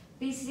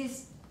 this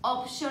is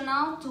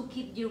optional to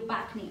keep your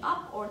back knee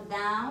up or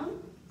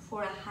down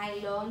for a high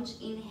lunge.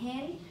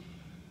 Inhale.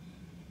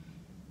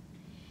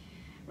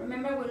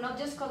 Remember, we're not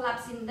just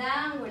collapsing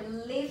down, we're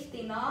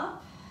lifting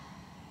up.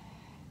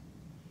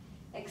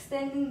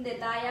 Extending the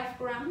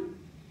diaphragm.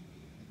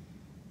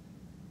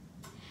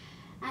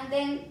 And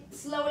then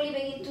slowly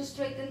begin to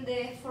straighten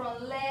the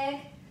front leg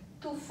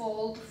to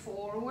fold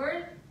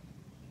forward.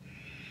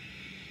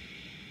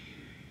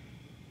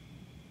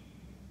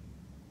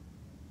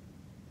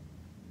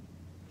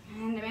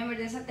 And remember,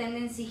 there's a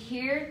tendency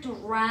here to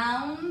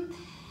round,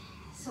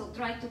 so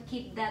try to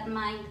keep that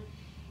mind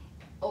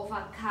of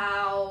a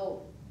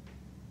cow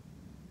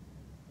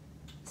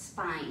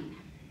spine.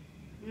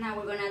 Now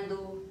we're gonna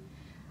do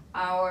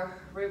our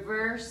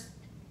reverse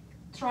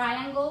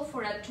triangle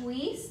for a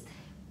twist.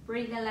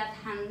 Bring the left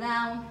hand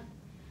down.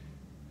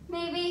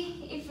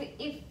 Maybe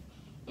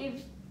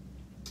if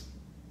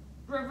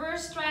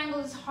reverse triangle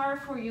is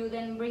hard for you,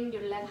 then bring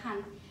your left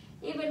hand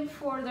even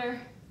further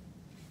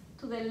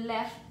to the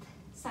left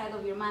side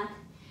of your mat,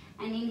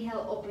 and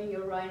inhale, open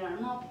your right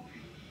arm up.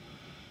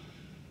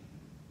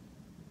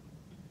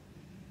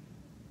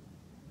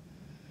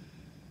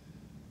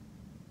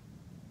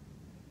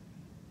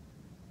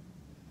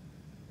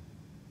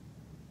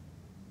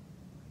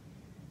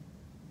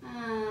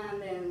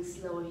 And then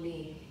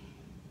slowly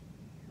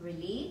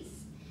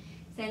release.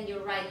 Send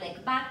your right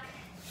leg back.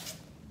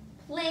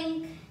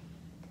 Plank.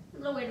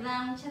 Lower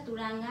down,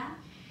 chaturanga.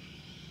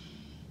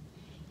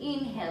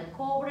 Inhale,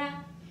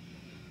 cobra.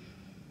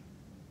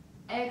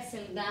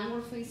 Exhale,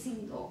 downward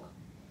facing dog.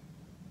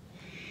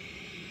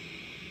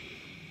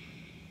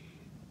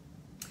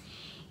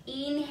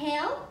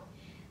 Inhale,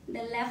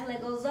 the left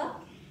leg goes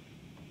up.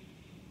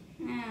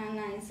 And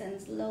nice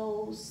and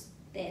slow,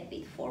 step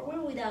it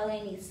forward without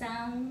any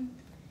sound.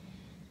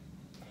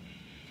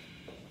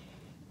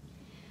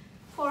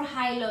 For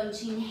high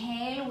lunge,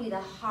 inhale with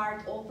a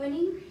heart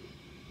opening.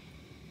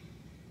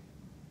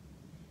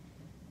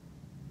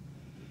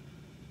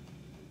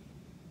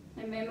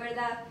 Remember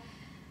that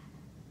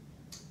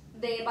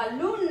the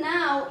balloon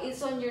now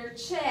is on your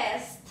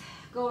chest,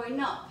 going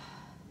up.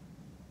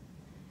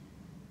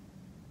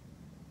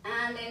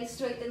 And then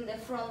straighten the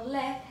front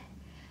leg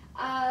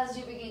as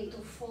you begin to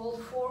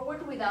fold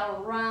forward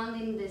without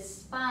rounding the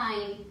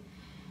spine.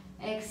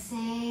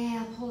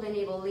 Exhale, pull the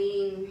navel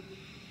in.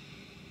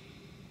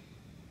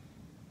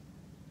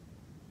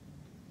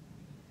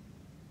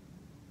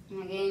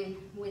 Again,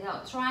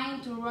 without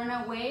trying to run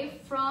away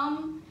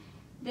from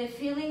the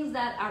feelings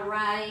that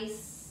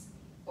arise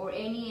or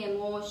any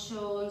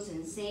emotion,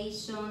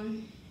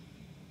 sensation.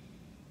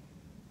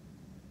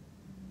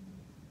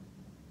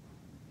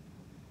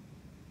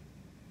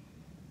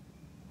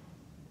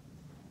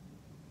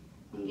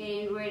 And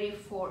getting ready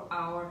for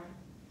our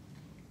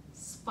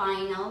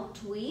spinal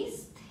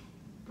twist.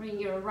 Bring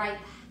your right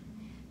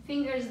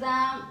fingers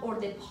down or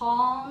the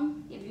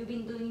palm if you've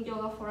been doing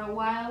yoga for a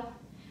while.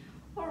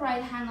 Or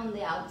right hand on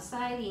the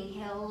outside.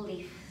 Inhale,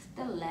 lift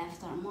the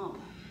left arm up.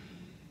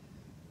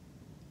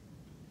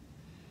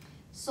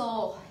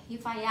 So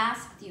if I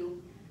asked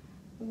you,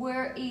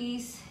 where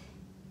is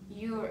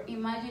your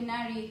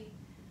imaginary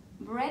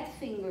breath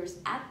fingers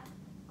at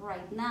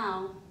right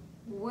now,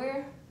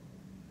 where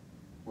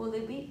will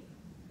it be?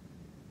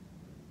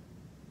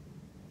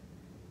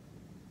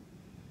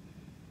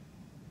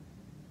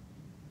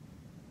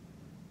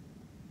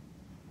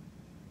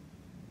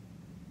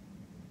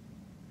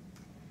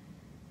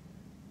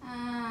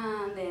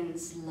 And then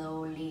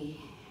slowly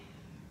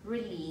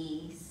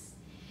release.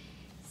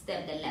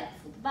 Step the left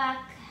foot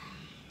back.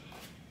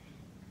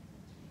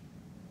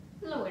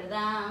 Lower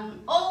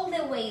down, all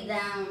the way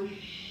down.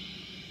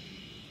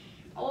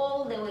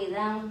 All the way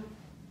down.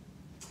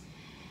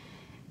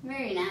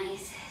 Very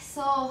nice.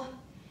 So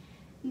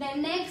the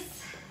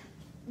next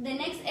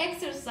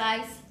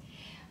exercise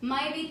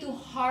might be too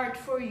hard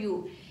for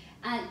you.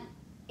 And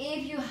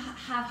if you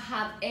have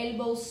had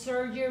elbow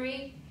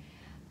surgery,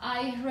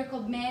 I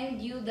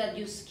recommend you that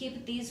you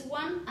skip this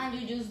one and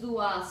you just do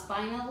a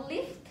spinal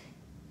lift.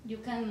 You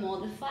can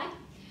modify.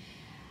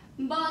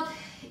 But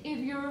if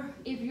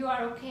you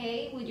are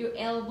okay with your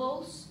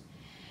elbows,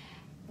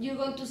 you're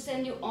going to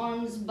send your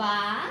arms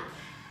back,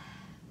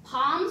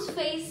 palms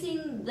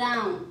facing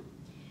down.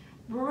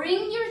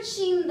 Bring your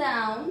chin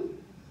down.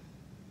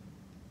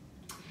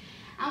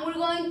 And we're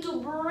going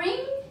to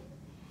bring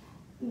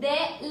the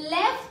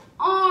left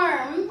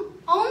arm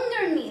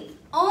underneath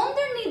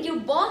your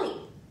body.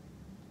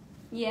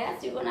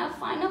 Yes, you're gonna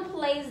find a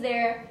place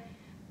there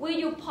with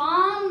your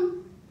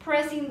palm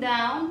pressing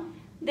down.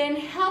 Then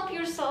help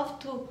yourself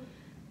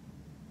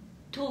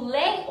to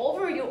lay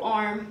over your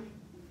arm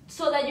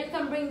so that you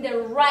can bring the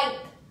right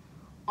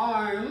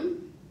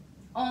arm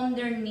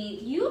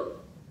underneath you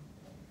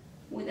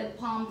with the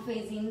palm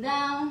facing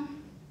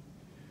down.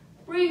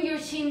 Bring your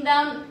chin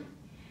down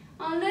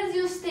and let's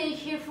just stay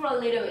here for a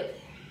little bit.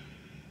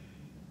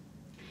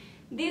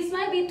 This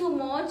might be too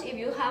much if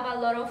you have a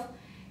lot of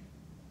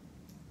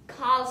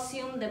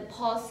calcium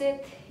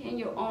deposit in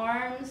your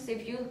arms,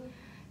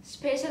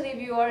 especially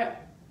if you are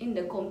in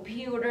the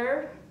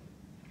computer.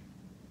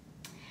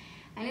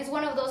 And it's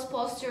one of those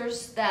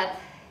postures that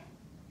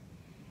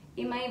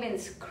it might even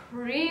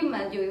scream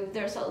at you if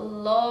there's a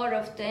lot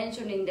of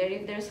tension in there,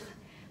 if there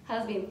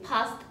has been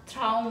past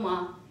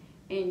trauma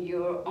in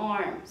your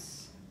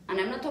arms. And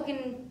I'm not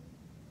talking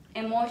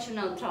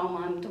emotional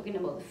trauma, I'm talking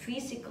about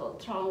physical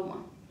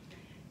trauma,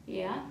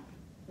 yeah,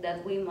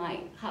 that we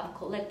might have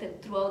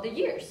collected throughout the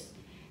years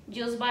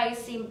just by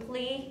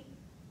simply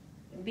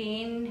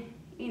being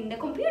in the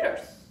computers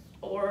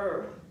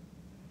or,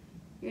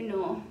 you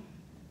know,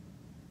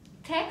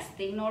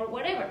 texting or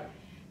whatever.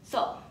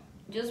 So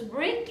just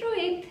breathe through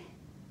it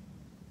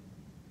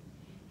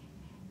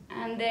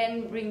and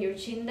then bring your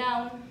chin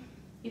down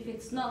if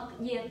it's not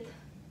yet.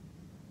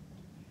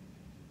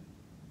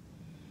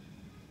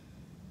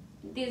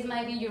 This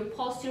might be your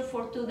posture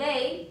for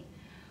today,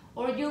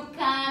 or you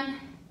can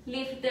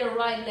lift the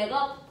right leg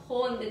up,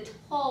 point the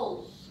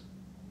toes.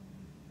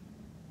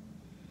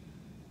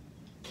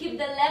 Keep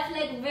the left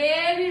leg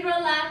very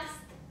relaxed.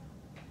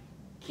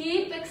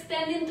 Keep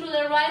extending through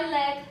the right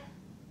leg.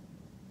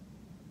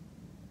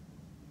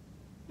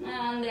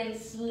 And then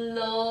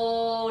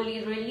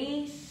slowly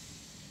release.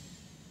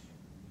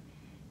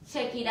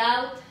 Check it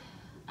out.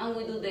 And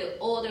we do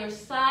the other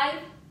side.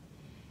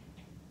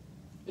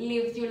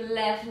 Lift your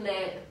left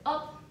leg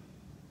up.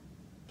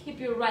 Keep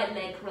your right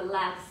leg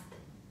relaxed.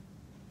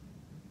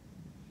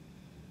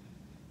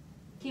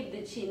 Keep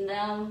the chin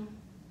down.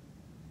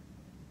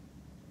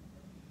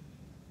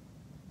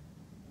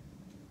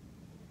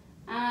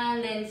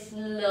 And then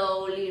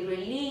slowly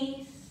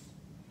release.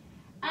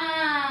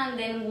 And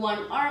then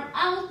one arm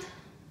out.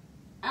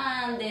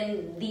 And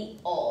then the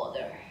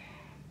other.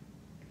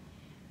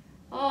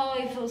 Oh,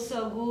 it feels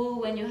so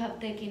good when you have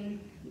taken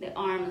the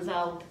arms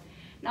out.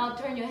 Now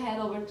turn your head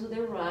over to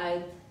the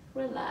right.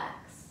 Relax.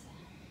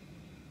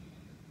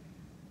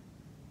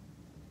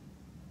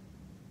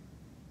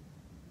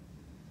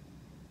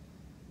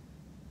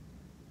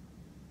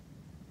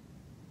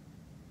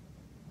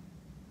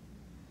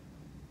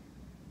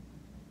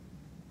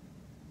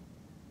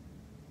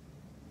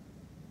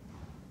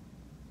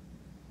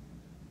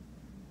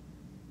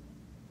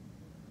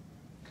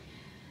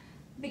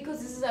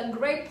 because this is a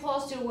great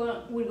posture.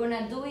 We're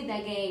gonna do it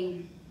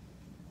again.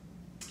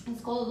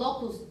 It's called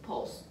locust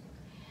pose.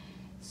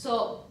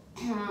 So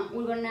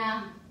we're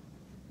gonna,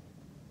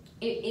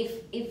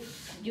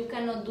 if you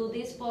cannot do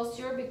this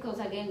posture because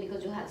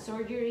you had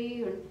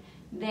surgery,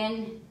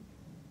 then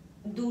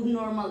do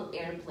normal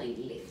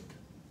airplane lift.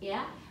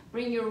 Yeah,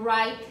 bring your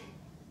right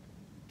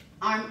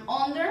arm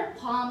under,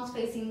 palms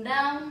facing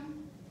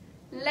down,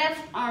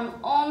 left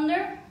arm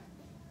under,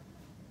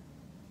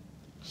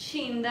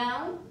 chin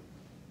down.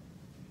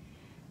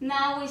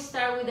 Now we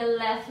start with the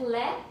left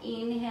leg.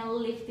 Inhale,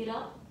 lift it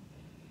up.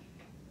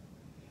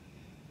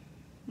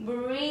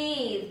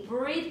 Breathe,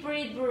 breathe,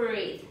 breathe,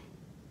 breathe.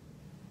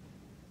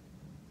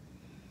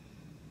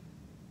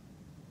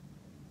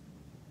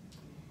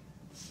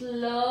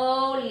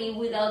 Slowly,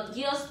 without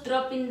just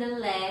dropping the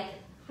leg,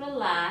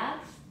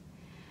 relax.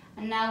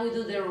 And now we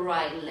do the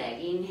right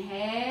leg.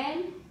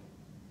 Inhale.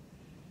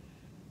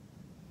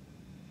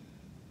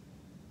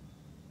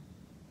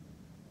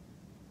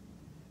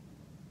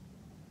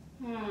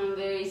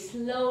 Very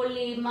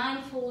slowly,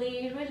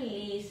 mindfully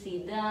release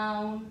it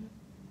down.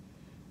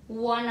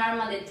 One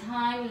arm at a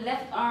time,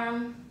 left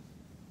arm,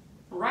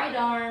 right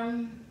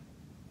arm.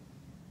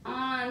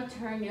 And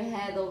turn your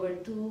head over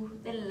to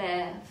the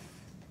left.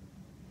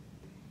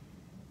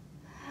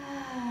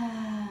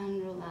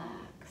 And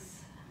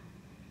relax.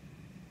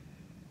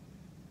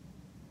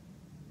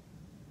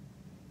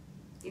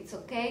 It's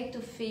okay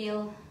to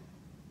feel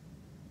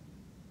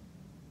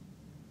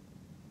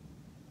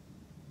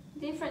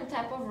different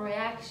type of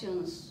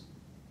reactions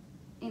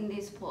in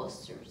these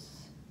postures.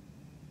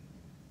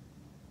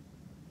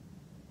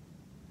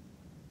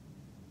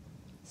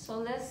 So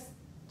let's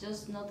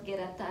just not get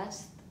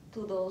attached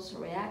to those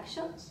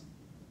reactions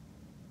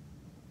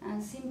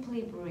and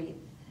simply breathe.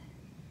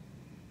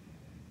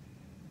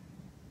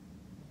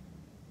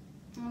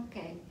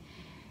 Okay,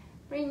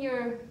 bring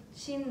your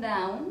chin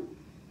down.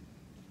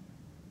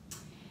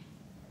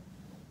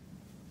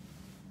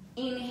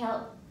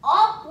 Inhale,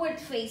 upward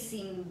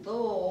facing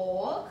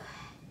dog.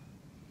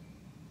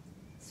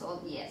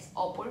 So yes,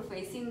 upward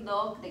facing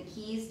dog. The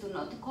key is to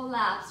not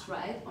collapse,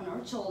 right, on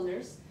our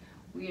shoulders.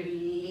 We're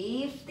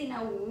lifting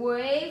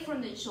away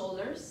from the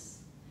shoulders.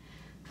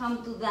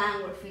 Come to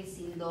downward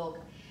facing dog.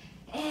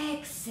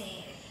 Exhale.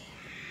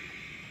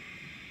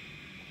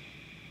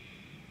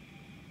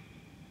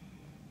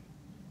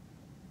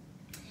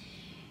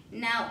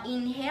 Now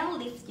inhale,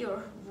 lift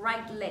your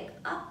right leg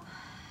up.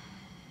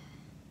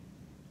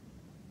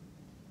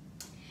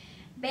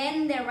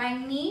 Bend the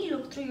right knee,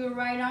 look through your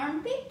right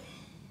armpit.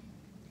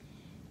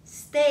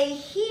 Stay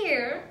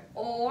here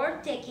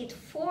or take it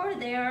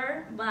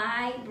further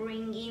by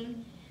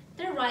bringing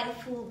the right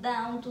foot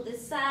down to the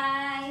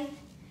side,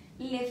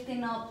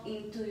 lifting up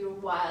into your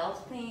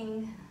wild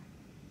thing.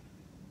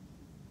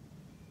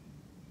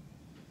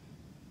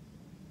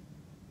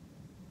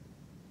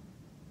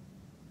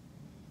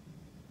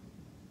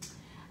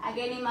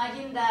 Again,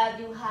 imagine that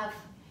you have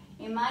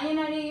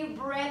imaginary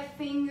breath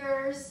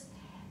fingers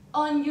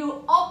on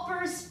your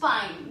upper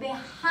spine,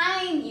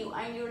 behind you,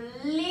 and you're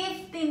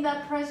lifting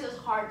that precious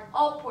heart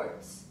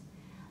upwards,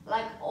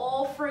 like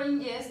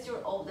offering gesture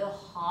of the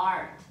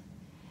heart.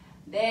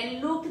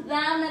 Then look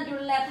down at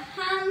your left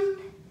hand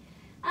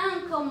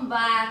and come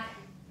back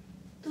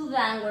to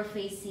downward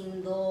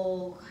facing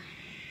dog.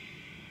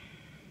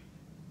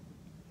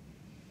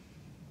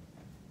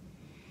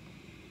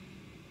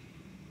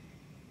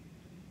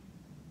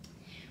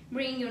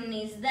 Bring your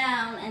knees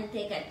down and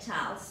take a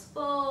child's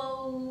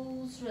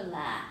pose.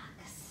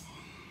 Relax.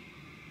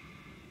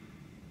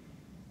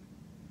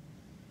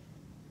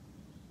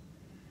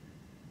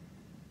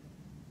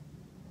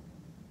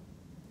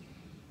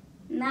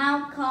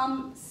 Now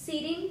come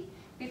sitting.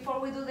 Before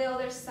we do the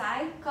other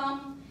side,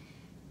 come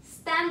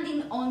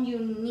standing on your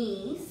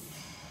knees.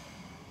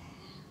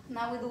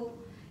 Now we do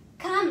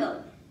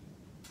candle.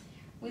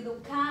 We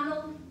do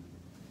candle.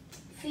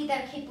 Feet are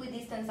hip width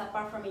distance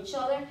apart from each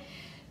other.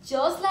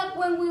 Just like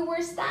when we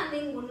were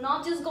standing, we're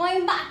not just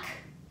going back,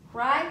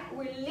 right?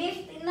 We're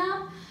lifting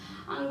up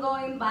and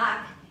going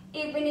back,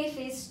 even if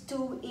it's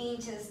 2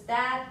 inches.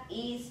 That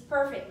is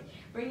perfect.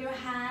 Bring your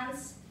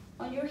hands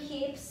on your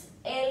hips,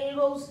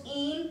 elbows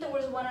in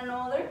towards one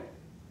another.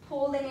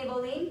 Pull the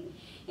navel in.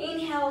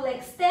 Inhale,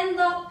 legs stand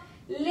up,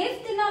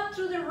 lifting up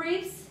through the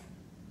ribs.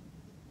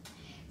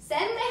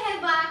 Send the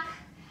head back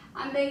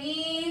and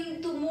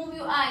begin to move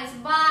your eyes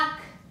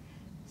back,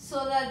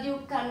 so that you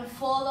can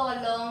follow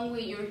along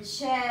with your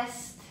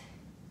chest.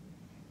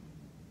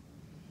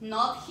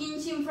 Not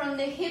hinging from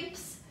the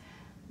hips,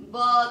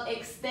 but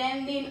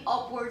extending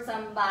upwards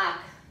and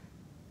back.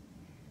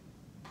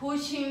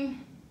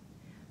 Pushing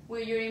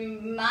with your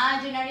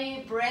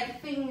imaginary breath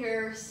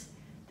fingers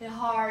the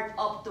heart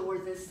up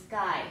towards the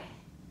sky.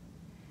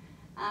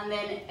 And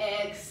then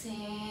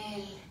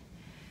exhale.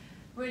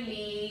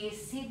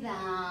 Release, sit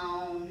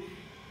down.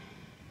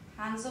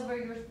 Hands over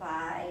your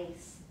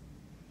thighs.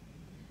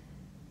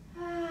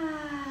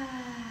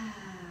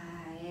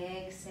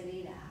 Exhale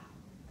it out.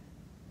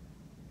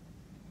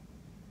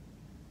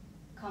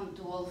 Come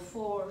to all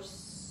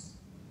fours.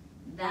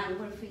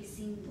 downward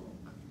facing dog.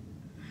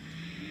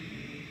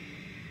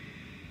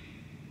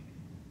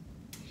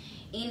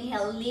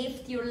 Inhale,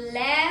 lift your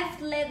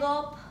left leg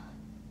up.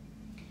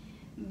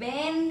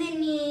 Bend the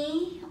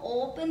knee,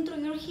 open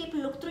through your hip,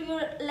 look through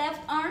your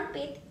left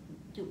armpit.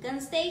 You can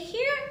stay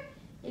here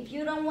if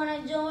you don't want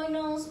to join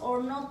us,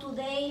 or not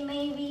today,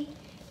 maybe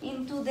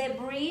into the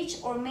bridge,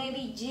 or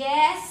maybe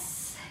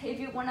yes, if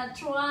you want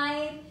to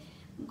try,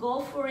 go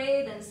for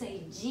it and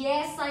say,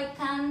 yes, I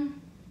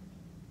can.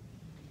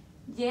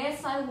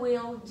 Yes, I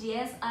will.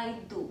 Yes, I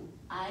do.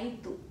 I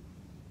do.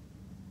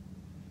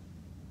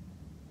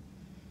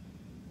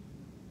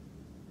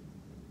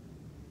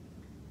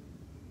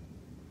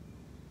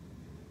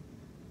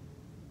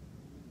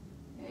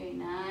 Very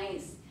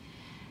nice.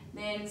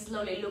 Then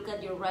slowly look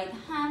at your right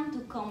hand to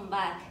come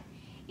back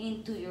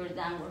into your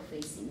downward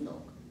facing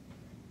dog.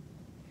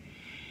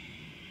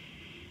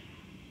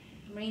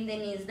 Bring the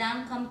knees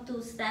down, come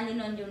to standing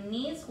on your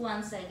knees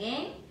once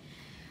again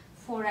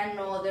for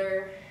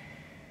another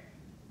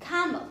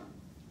camel.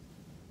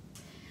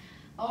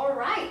 All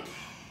right,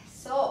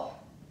 so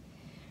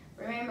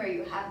remember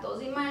you have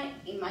those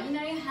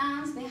imaginary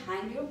hands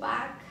behind your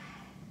back,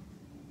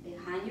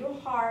 behind your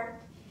heart,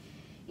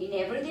 in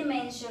every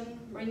dimension.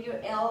 Bring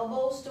your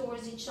elbows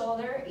towards each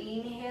other.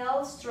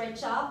 Inhale,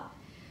 stretch up,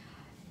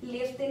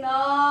 lifting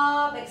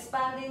up,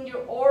 expanding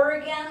your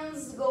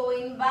organs,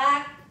 going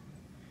back.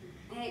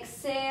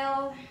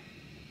 Exhale,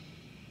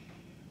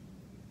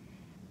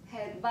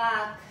 head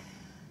back.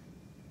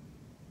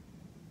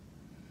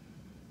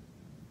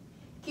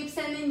 Keep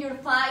sending your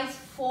thighs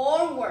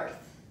forward.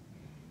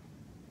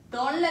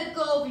 Don't let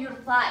go of your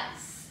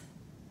thighs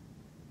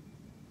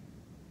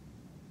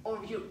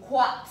or your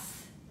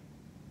quads.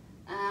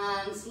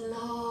 And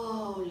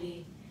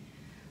slowly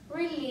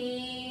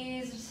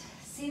release,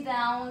 sit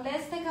down.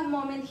 Let's take a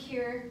moment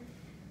here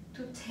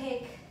to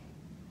take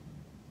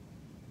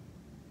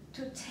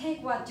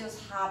what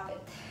just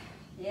happened.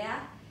 Yeah,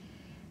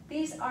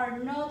 these are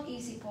not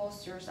easy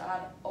postures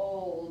at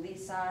all.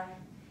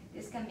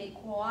 This can be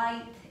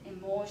quite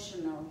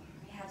emotional.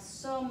 We have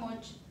so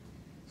much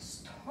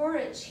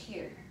storage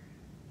here.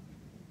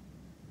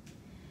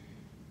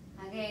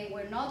 Again,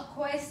 we're not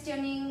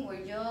questioning,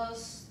 we're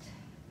just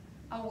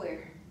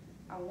aware,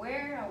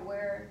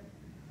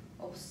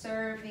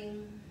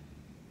 observing,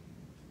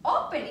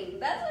 opening.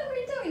 That's what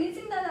we're doing.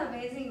 Isn't that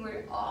amazing?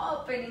 We're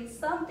opening.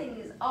 Something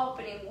is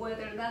opening,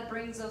 whether that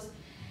brings us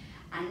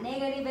a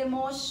negative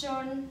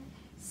emotion,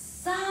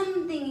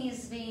 something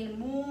is being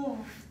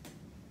moved,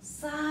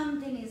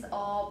 something is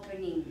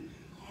opening.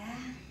 Yeah.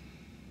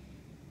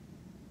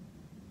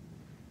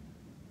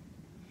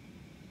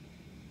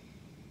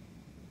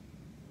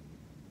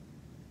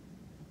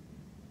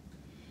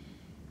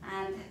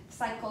 And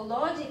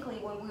psychologically,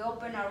 when we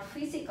open our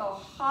physical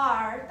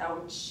heart,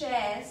 our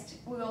chest,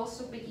 we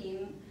also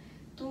begin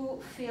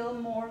to feel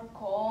more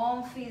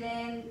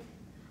confident,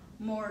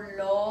 more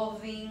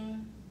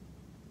loving,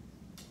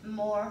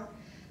 more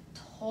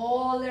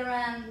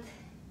tolerant,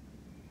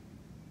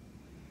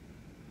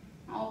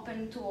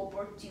 open to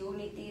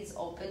opportunities,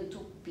 open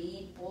to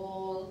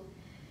people,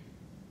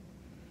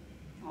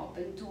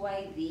 open to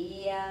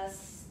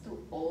ideas, to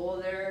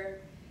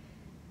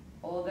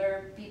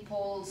other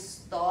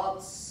people's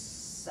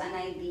thoughts and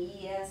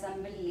ideas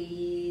and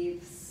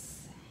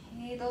beliefs.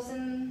 It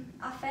doesn't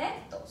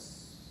affect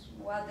us.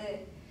 What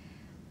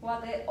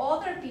the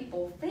other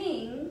people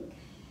think,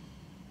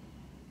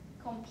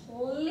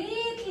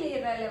 completely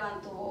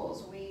irrelevant to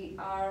us. We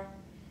are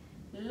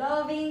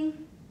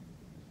loving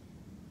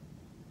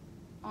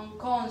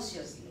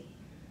unconsciously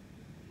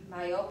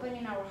by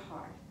opening our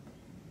heart,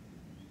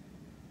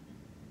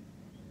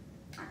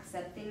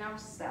 accepting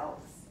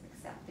ourselves,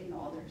 accepting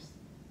others.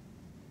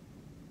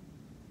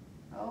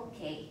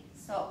 Okay,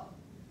 so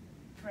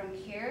from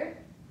here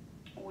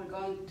we're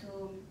going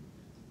to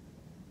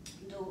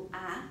do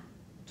a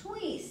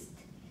twist.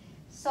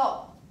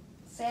 So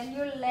send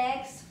your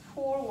legs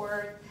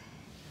forward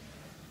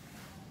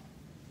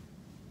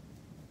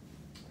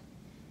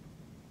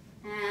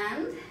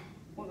and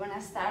we're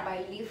gonna start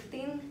by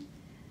lifting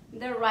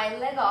the right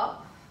leg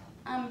up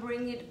and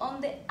bring it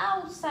on the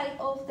outside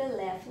of the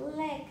left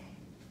leg.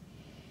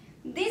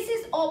 This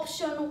is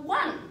option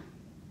 1.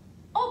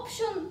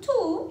 Option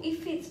 2,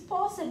 if it's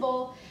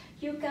possible,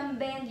 you can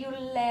bend your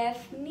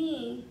left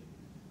knee,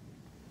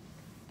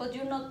 but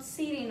you're not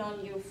sitting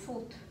on your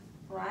foot,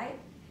 right?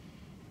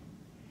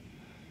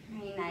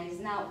 Very nice.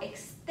 Now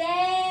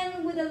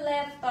extend with the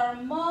left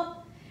arm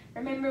up.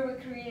 Remember,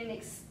 we're creating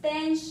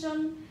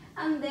extension,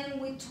 and then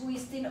we're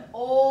twisting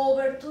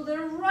over to the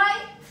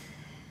right.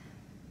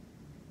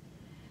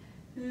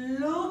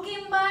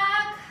 Looking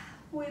back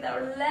with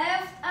our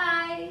left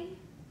eye.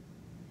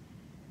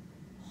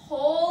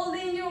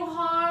 Holding your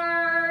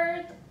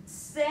heart,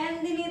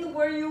 sending it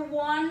where you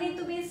want it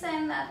to be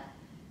sent at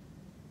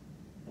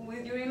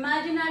with your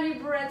imaginary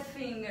breath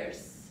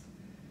fingers.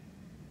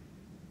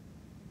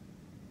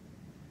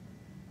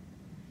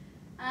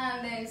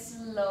 And then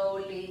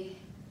slowly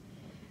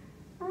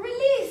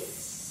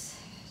release.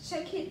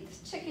 Check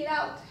it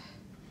out.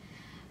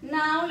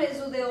 Now let's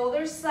do the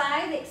other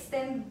side.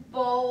 Extend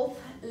both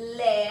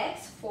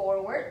legs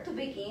forward to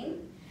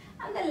begin.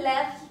 And the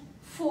left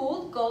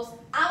foot goes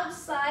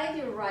outside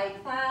your right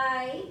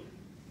thigh.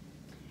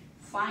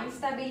 Find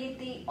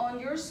stability on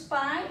your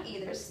spine.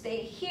 Either stay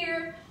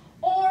here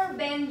or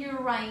bend your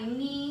right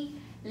knee.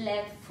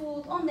 Left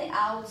foot on the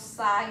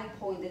outside,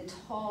 point the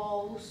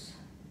toes.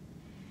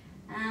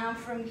 And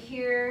from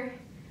here,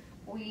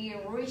 we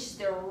reach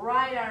the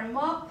right arm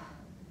up,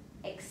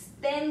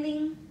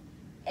 extending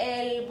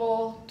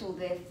elbow to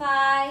the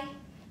thigh,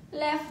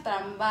 left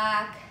arm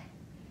back,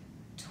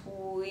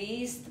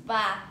 twist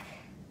back,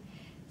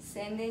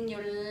 sending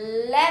your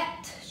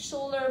left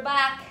shoulder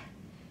back,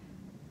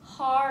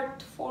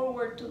 heart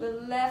forward to the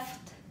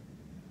left.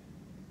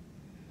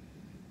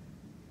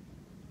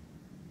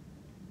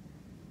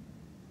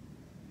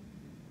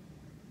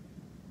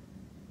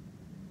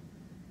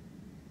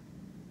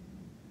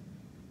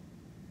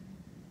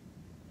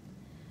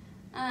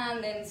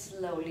 And then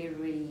slowly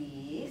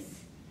release.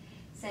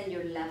 Send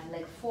your left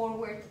leg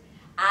forward.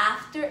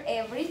 After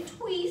every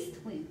twist,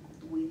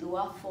 we do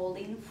a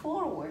folding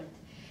forward.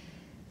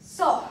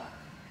 So,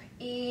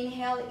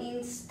 inhale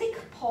in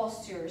stick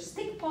posture.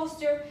 Stick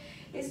posture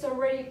is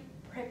already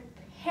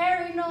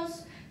preparing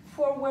us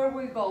for where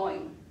we're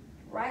going,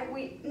 right?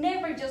 We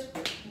never just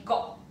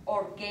go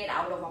or get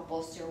out of a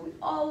posture. We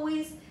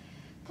always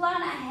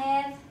plan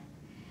ahead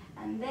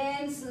and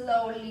then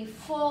slowly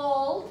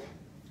fold.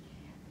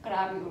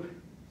 Grab your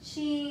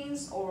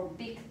shins or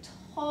big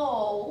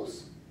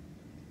toes.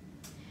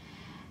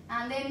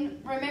 And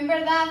then remember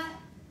that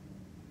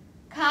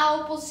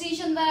cow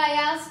position that I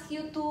asked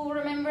you to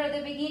remember at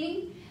the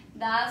beginning?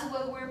 That's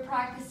what we're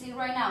practicing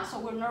right now. So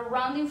we're not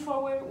rounding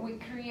forward, we're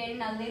creating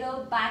a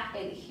little back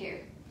bend here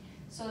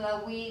so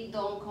that we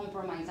don't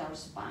compromise our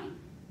spine.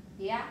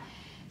 Yeah?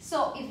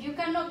 So if you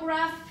cannot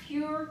grab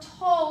your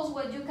toes,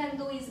 what you can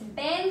do is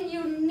bend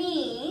your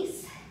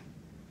knees,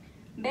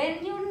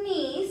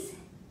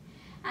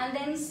 and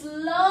then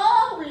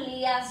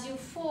slowly as you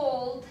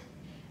fold,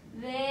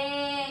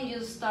 then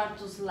you start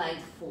to slide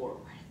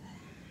forward.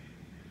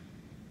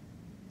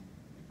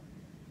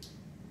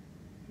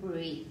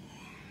 Breathe.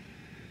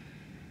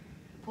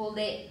 Pull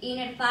the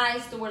inner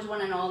thighs towards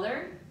one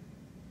another.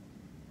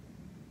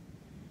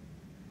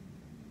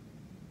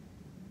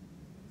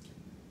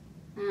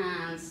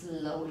 And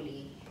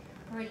slowly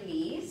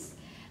release.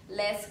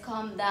 Let's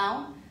come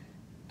down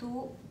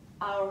to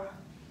our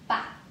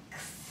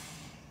backs.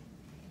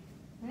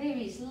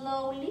 Very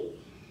slowly.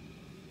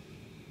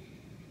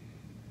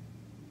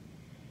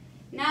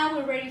 Now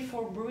we're ready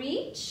for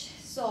bridge.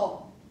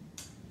 So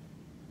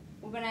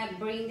we're gonna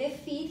bring the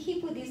feet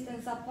hip width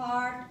distance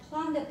apart,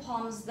 plant the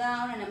palms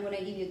down, and I'm gonna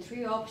give you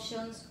 3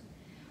 options.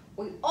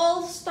 We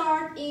all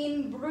start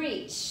in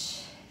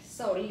bridge.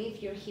 So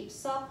lift your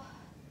hips up.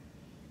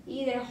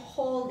 Either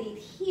hold it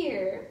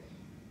here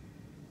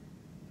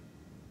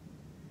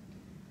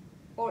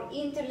or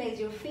interlace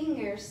your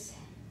fingers.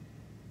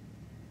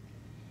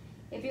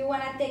 If you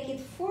want to take it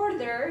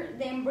further,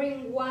 then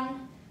bring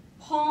one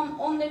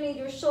palm underneath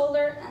your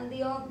shoulder and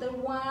the other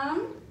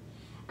one.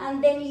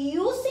 And then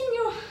using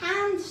your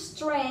hand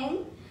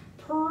strength,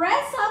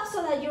 press up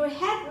so that your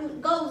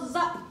head goes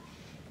up.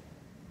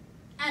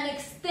 And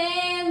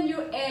extend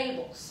your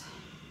elbows.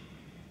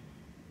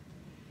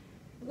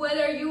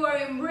 Whether you are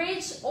in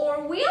bridge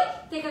or wheel,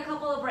 take a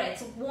couple of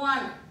breaths.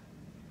 1,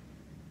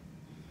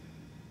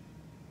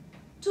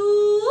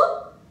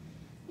 2,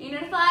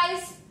 inner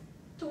thighs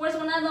towards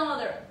one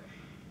another.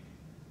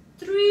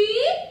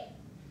 3,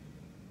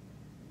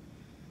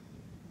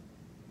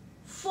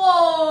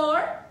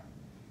 4,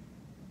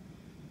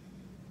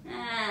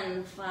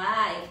 and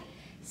 5.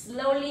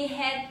 Slowly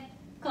head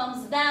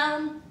comes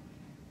down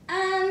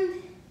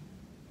and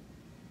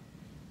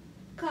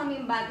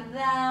coming back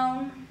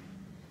down.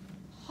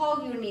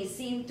 Hug your knees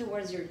in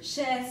towards your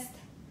chest.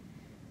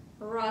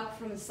 Rock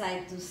from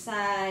side to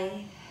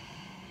side.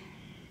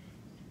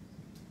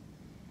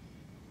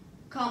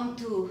 Come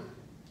to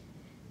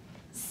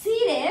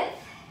seated.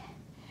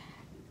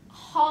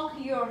 Hug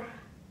your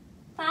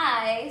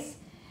thighs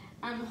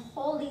and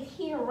hold it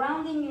here,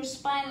 rounding your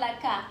spine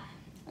like a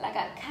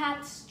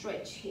cat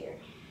stretch here.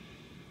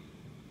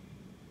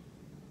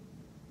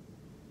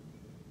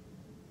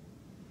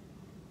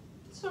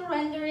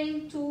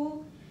 Surrendering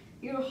to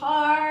your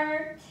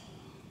heart,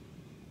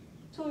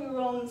 to your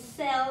own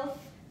self.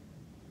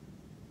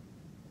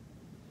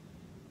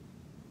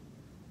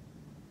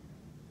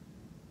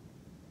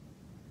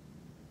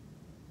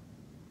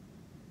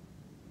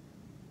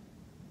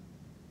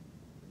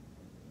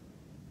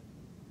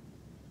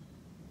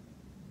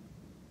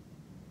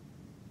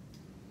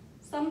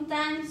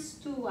 Sometimes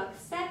to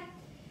accept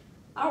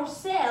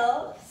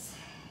ourselves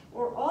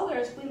or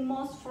others, we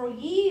must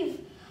forgive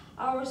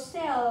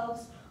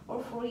ourselves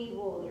or forgive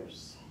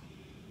others.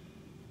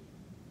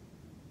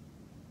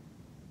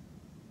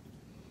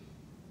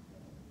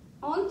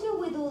 Until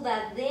we do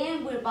that,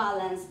 then we'll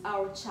balance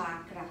our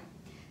chakra.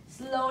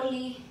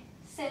 Slowly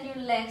send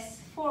your legs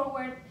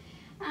forward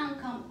and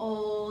come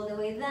all the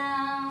way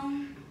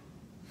down.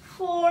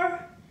 for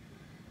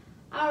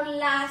our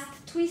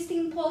last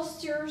twisting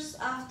postures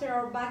after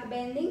our back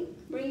bending.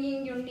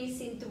 Bringing your knees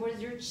in towards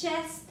your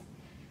chest.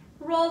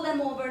 Roll them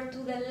over to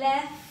the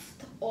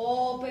left.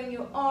 Open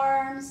your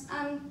arms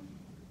and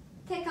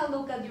take a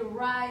look at your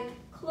right.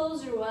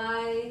 Close your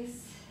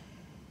eyes.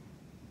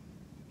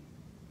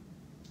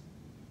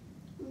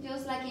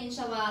 Just like in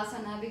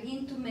Shavasana,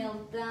 begin to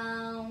melt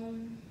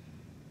down.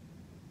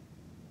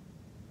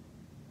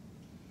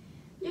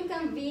 You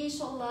can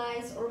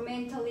visualize or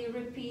mentally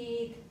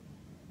repeat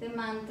the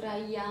mantra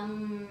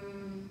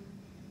Yam.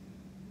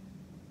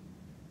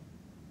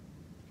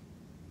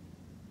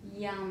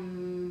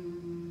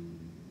 Yam.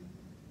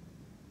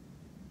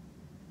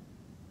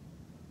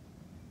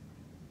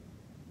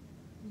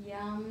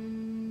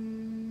 Yam.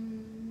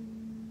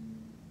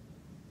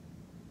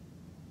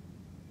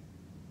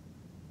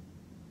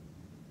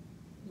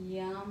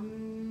 Yum.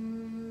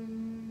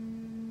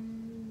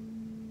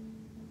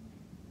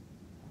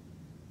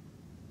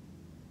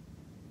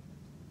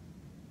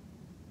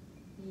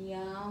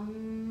 Yum.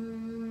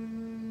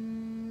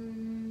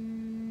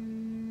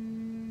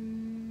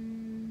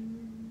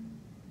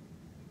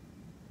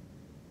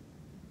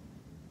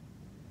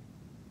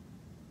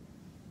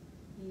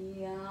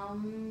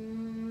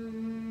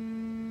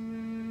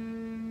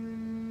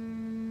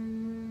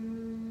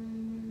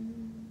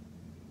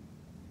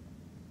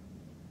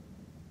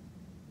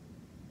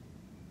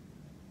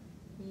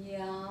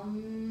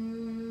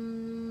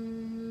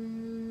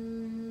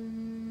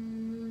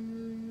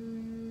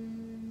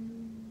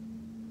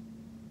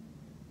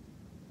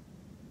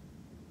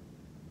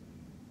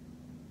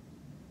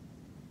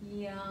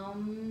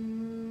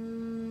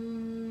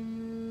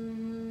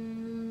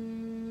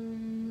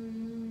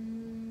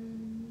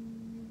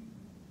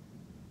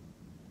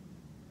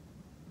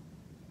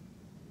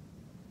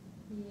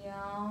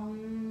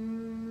 Yum.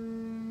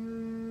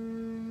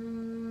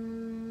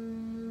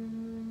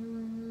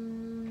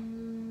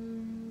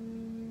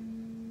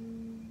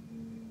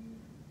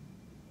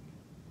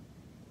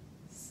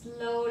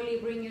 Slowly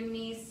bring your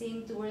knees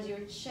in towards your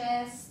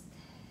chest.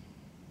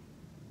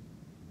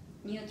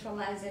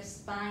 Neutralize the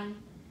spine.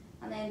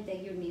 And then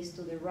take your knees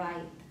to the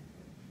right.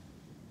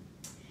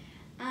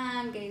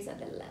 And gaze at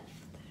the left.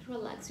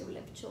 Relax your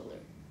left shoulder.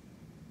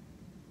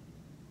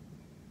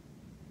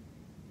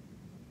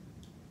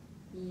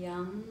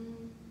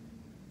 Yum.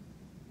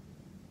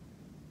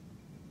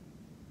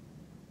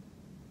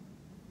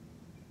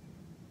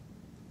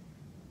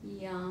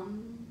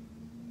 Yum.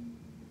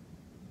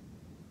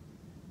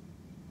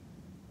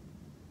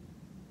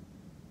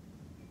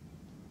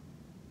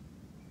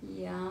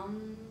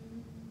 Yum.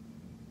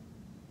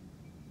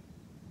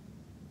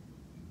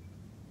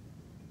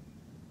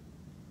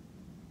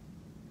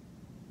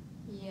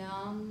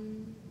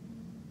 Yum.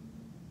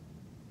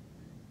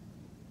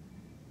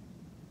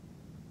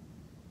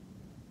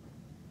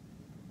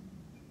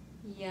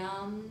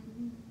 Yum.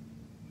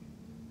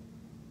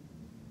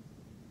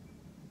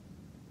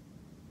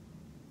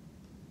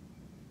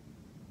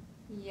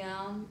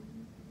 Yum.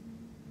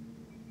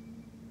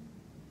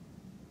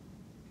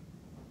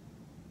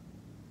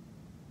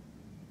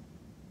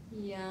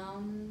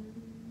 Yum.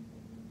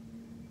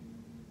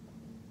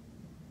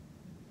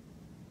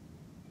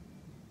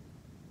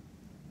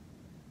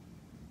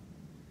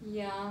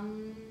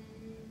 Yum.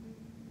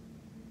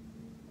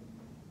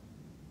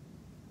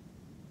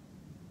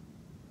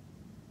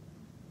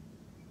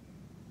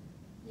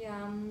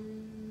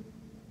 Yum.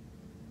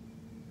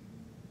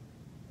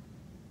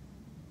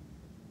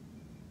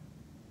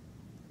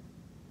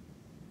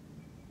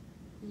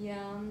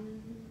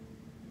 Yum.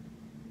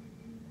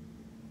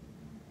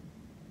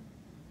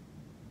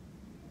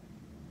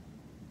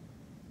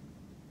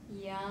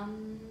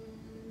 Yum.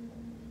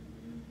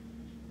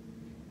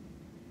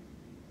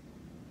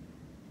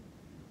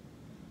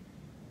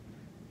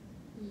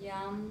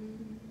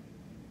 Yum.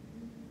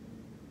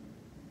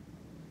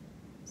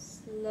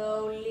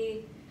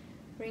 Slowly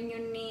bring your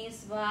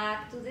knees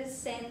back to the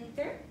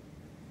center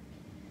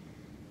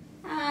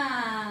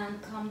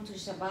and come to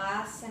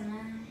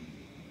Shavasana.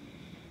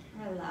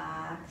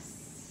 Relax.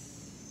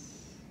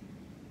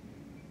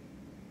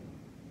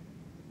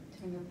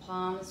 Turn your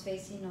palms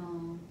facing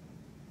up.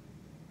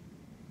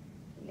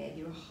 Let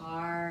your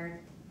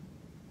heart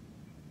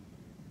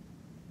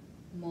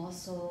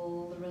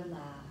muscle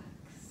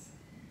relax.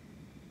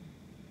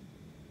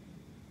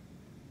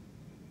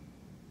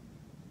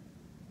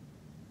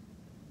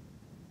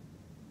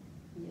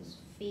 Just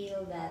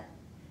feel that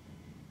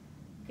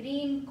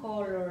green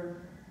color.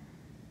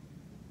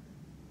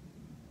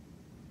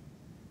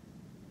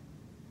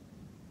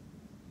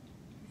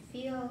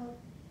 Feel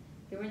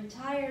your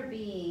entire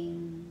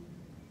being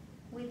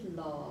with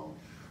love.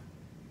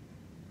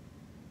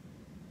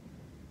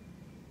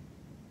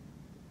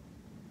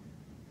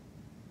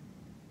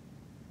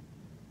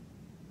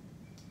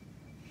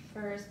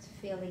 First,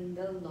 feeling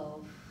the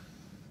love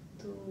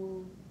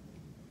to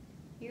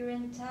your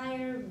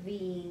entire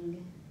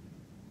being.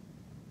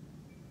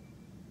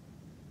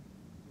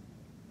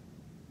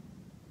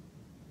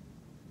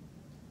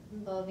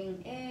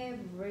 Loving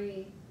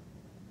every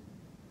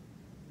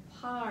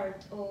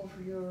heart of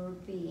your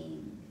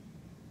being.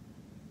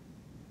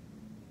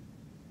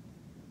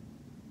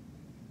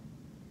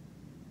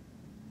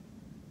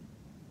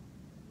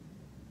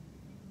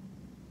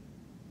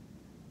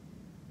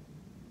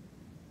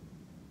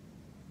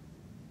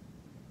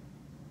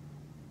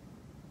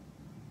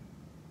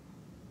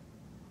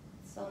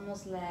 It's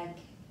almost like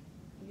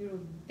you're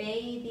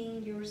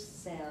bathing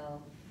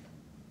yourself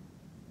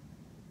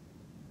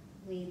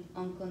with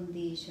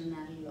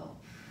unconditional love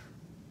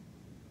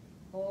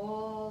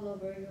all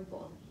over your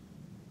body.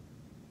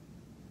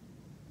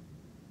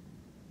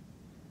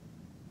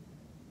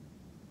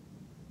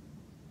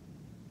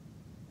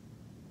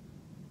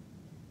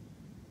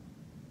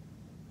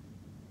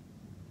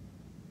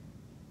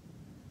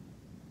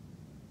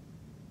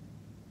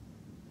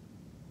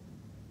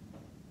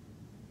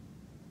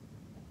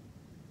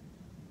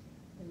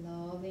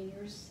 Loving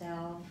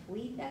yourself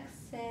with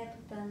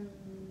acceptance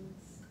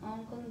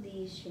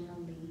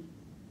unconditionally.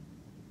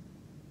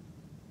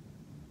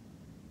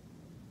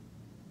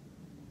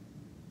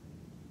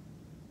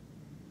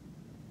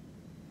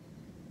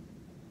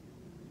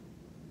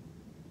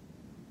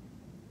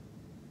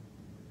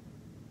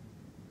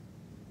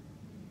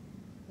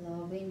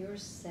 Loving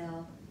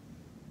yourself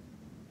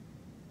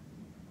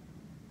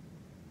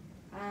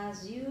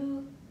as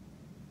you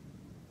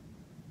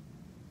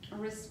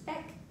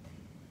respect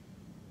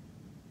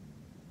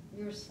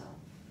yourself,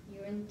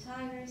 your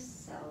entire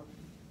self.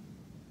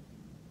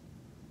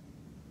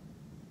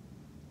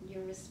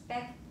 You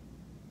respect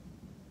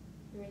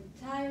your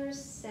entire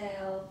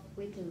self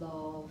with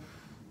love,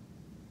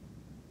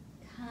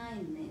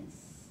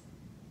 kindness,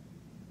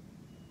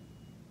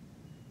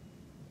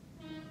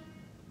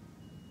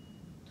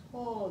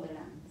 tolerance,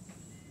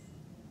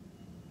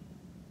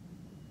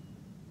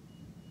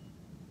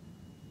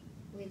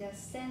 with a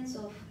sense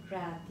of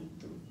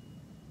gratitude.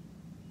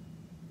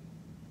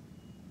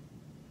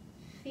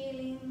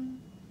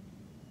 Feeling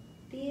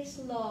this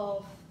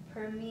love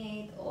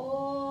permeate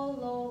all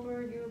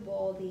over your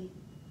body.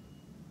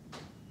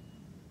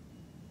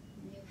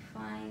 You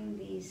find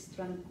this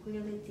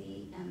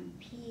tranquility and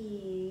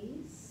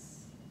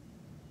peace.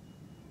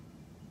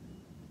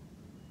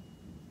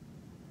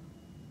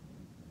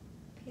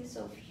 Peace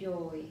of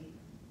joy.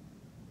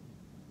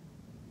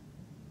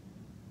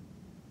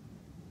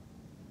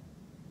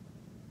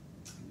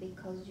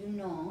 Because you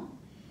know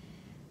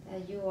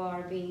that you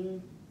are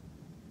being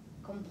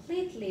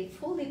completely,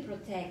 fully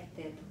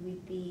protected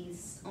with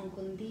this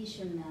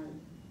unconditional,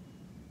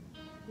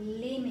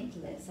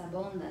 limitless,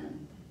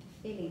 abundant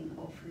feeling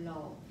of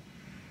love.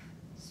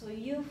 So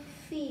you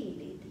feel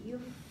it,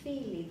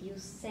 you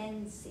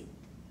sense it.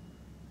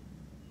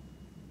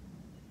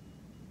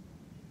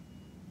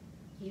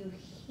 You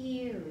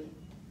hear it.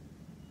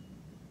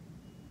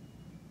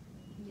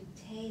 You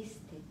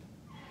taste it.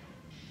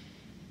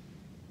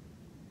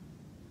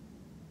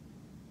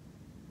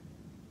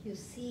 You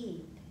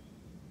see it.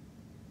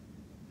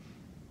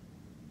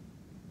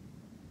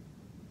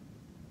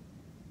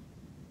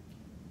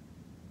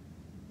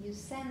 You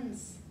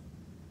sense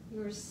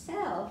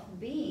yourself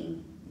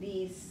being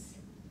this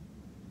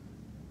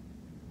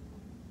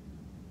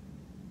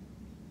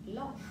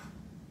love.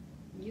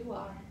 You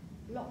are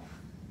love.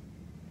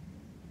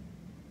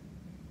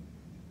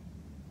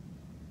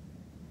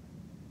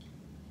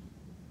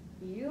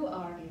 You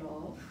are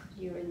love.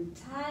 Your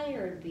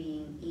entire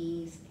being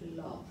is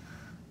love.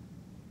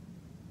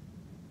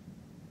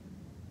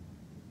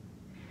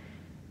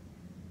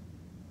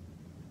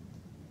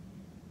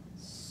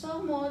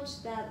 So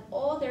much that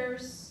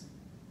others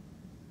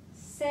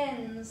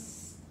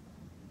sense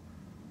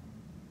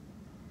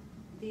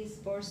this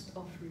burst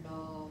of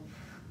love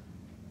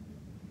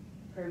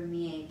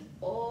permeate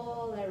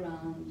all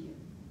around you.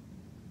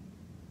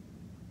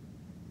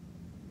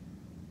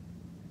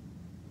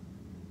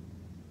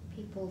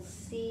 People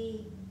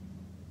see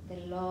the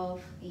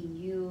love in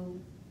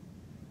you,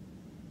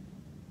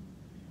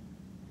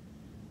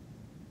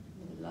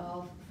 the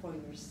love for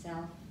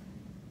yourself,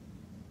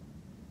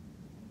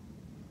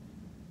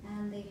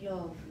 and they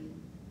love you.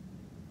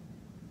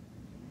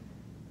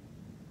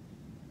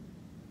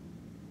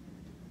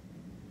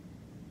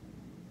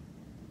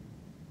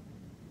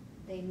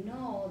 They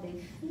know, they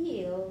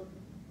feel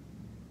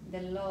the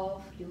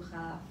love you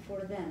have for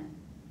them.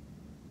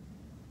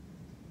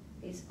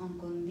 It's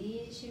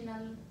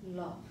unconditional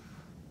love.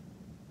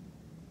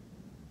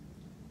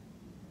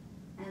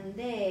 And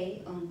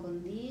they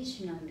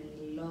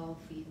unconditionally love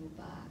you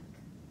back.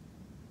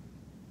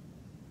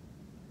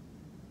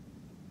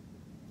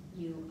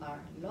 You are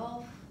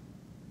love.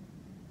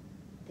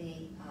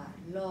 They are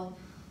love.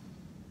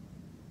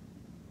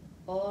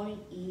 All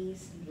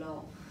is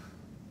love.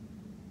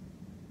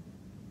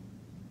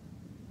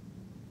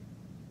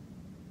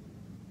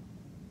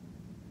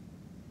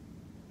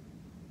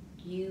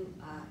 You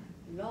are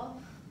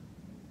love.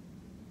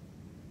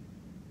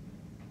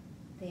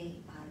 They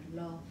are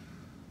love.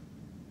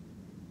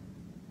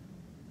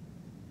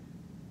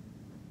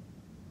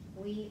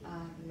 We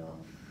are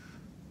love.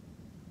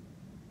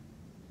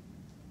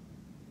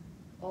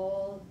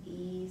 All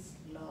is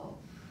love.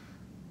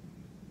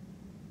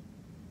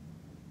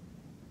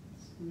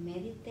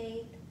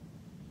 meditate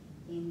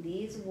in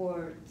these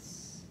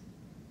words.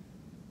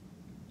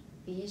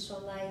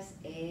 Visualize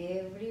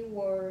every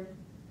word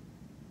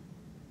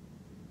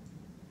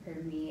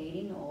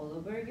permeating all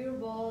over your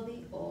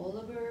body, all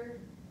over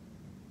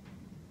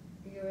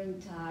your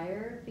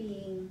entire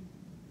being.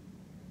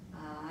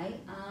 I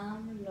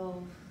am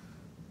love.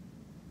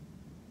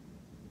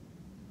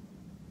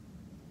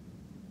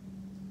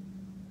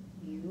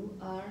 You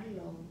are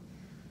love.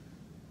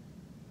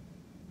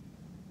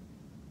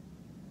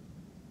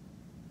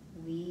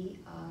 We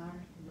are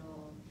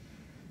love.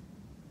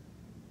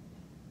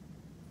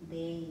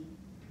 They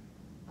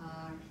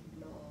are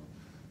love.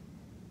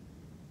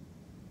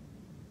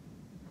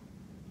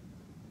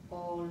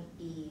 All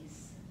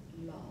is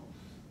love.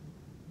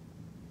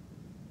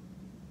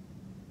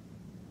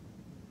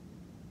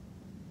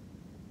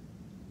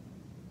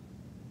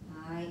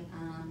 I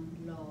am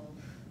love.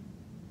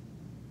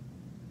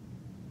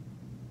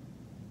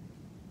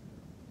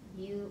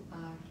 You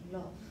are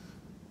love.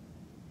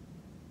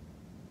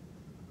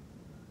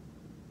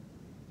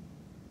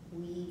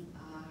 We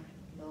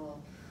are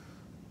love.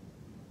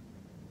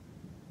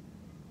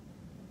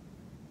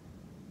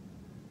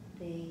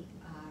 They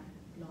are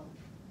love.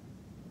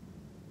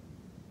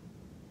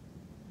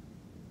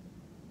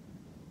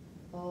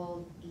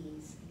 All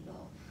is love.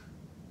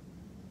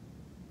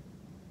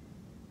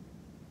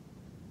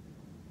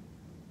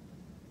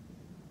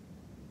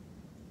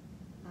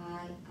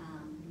 I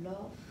am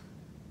love.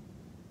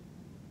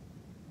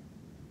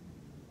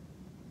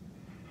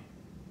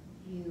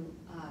 You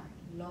are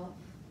love.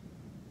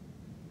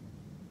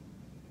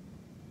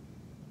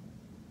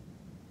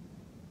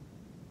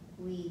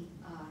 We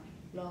are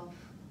love.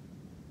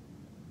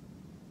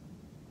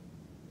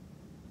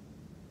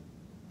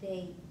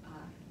 They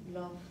are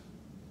love.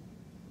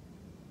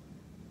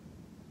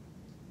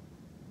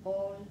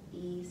 All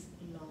is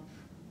love.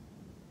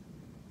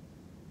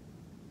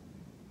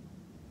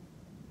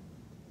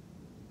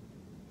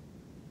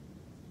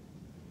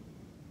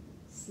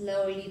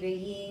 Slowly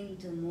begin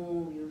to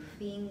move your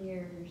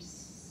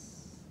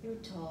fingers, your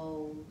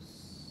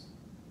toes.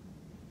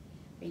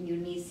 Bring your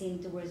knees in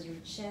towards your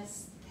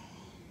chest.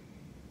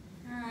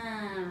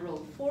 And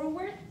roll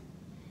forward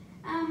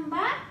and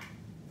back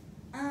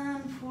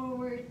and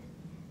forward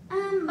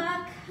and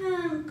back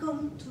and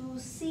come to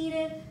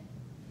seated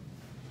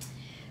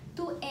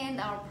to end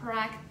our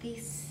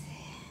practice.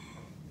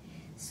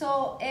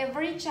 So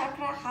every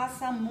chakra has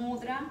a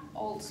mudra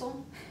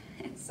also.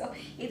 So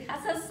it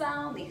has a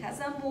sound, it has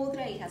a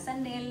mudra, it has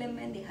an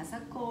element, it has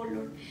a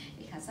color,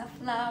 it has a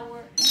flower.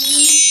 And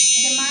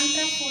the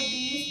mantra for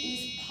this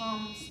is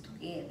palms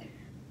together,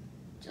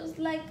 just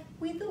like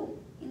we do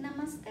in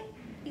Namaste.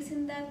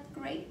 Isn't that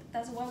great?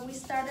 That's why we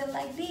started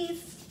like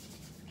this.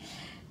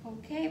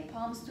 Okay,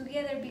 palms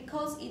together,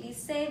 because it is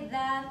said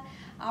that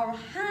our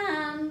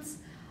hands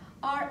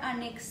are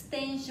an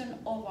extension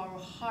of our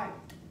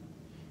heart.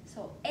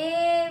 So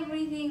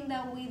everything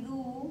that we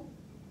do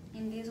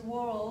in this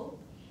world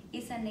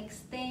is an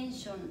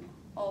extension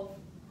of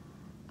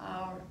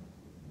our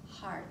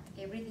heart.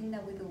 Everything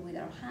that we do with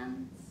our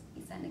hands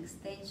is an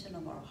extension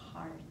of our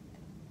heart.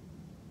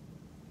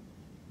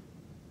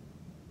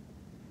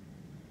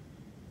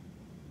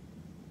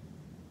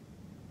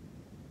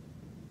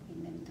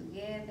 Bring them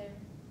together.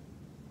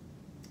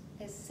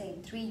 Let's say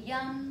 3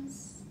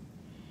 yams,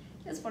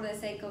 just for the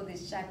sake of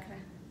this chakra,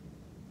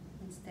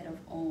 instead of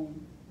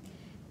Om.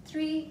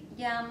 3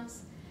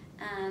 yams,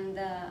 and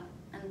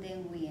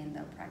then we end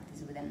our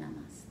practice with a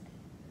Namaste.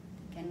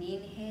 Take an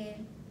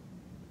inhale.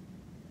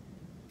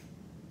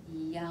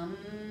 Yam.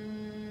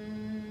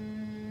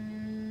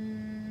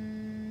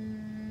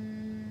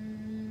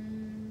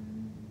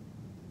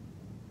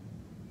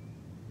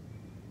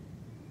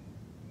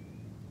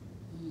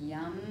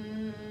 Yam.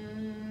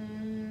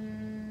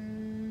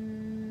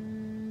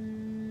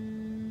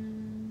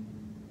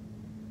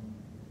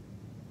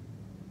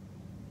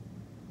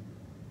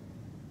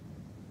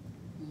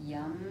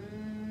 Yam.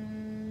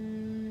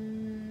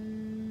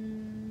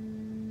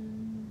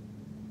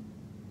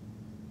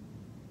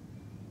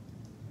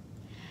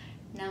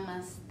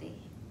 Namaste.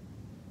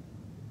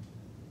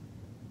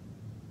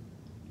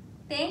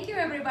 Thank you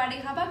everybody.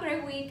 Have a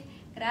great week.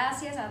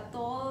 Gracias a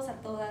todos, a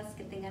todas.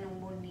 Que tengan un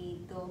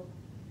bonito.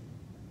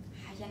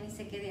 Ay, ya ni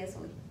sé qué día es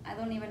hoy. I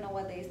don't even know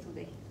what day is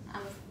today.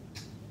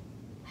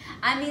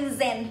 I'm in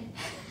Zen.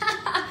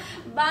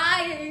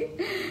 Bye.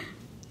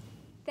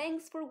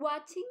 Thanks for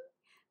watching.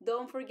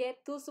 Don't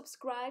forget to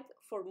subscribe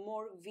for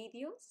more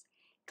videos.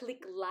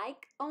 Click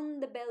like on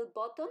the bell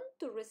button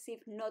to receive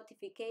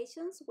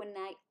notifications when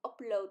I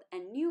upload a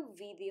new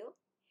video.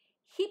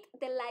 Hit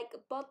the like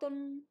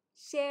button,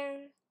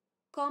 share,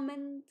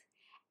 comment,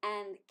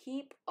 and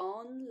keep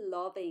on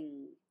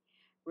loving.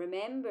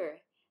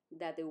 Remember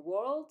that the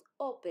world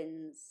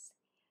opens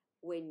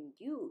when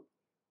you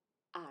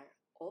are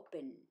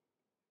open.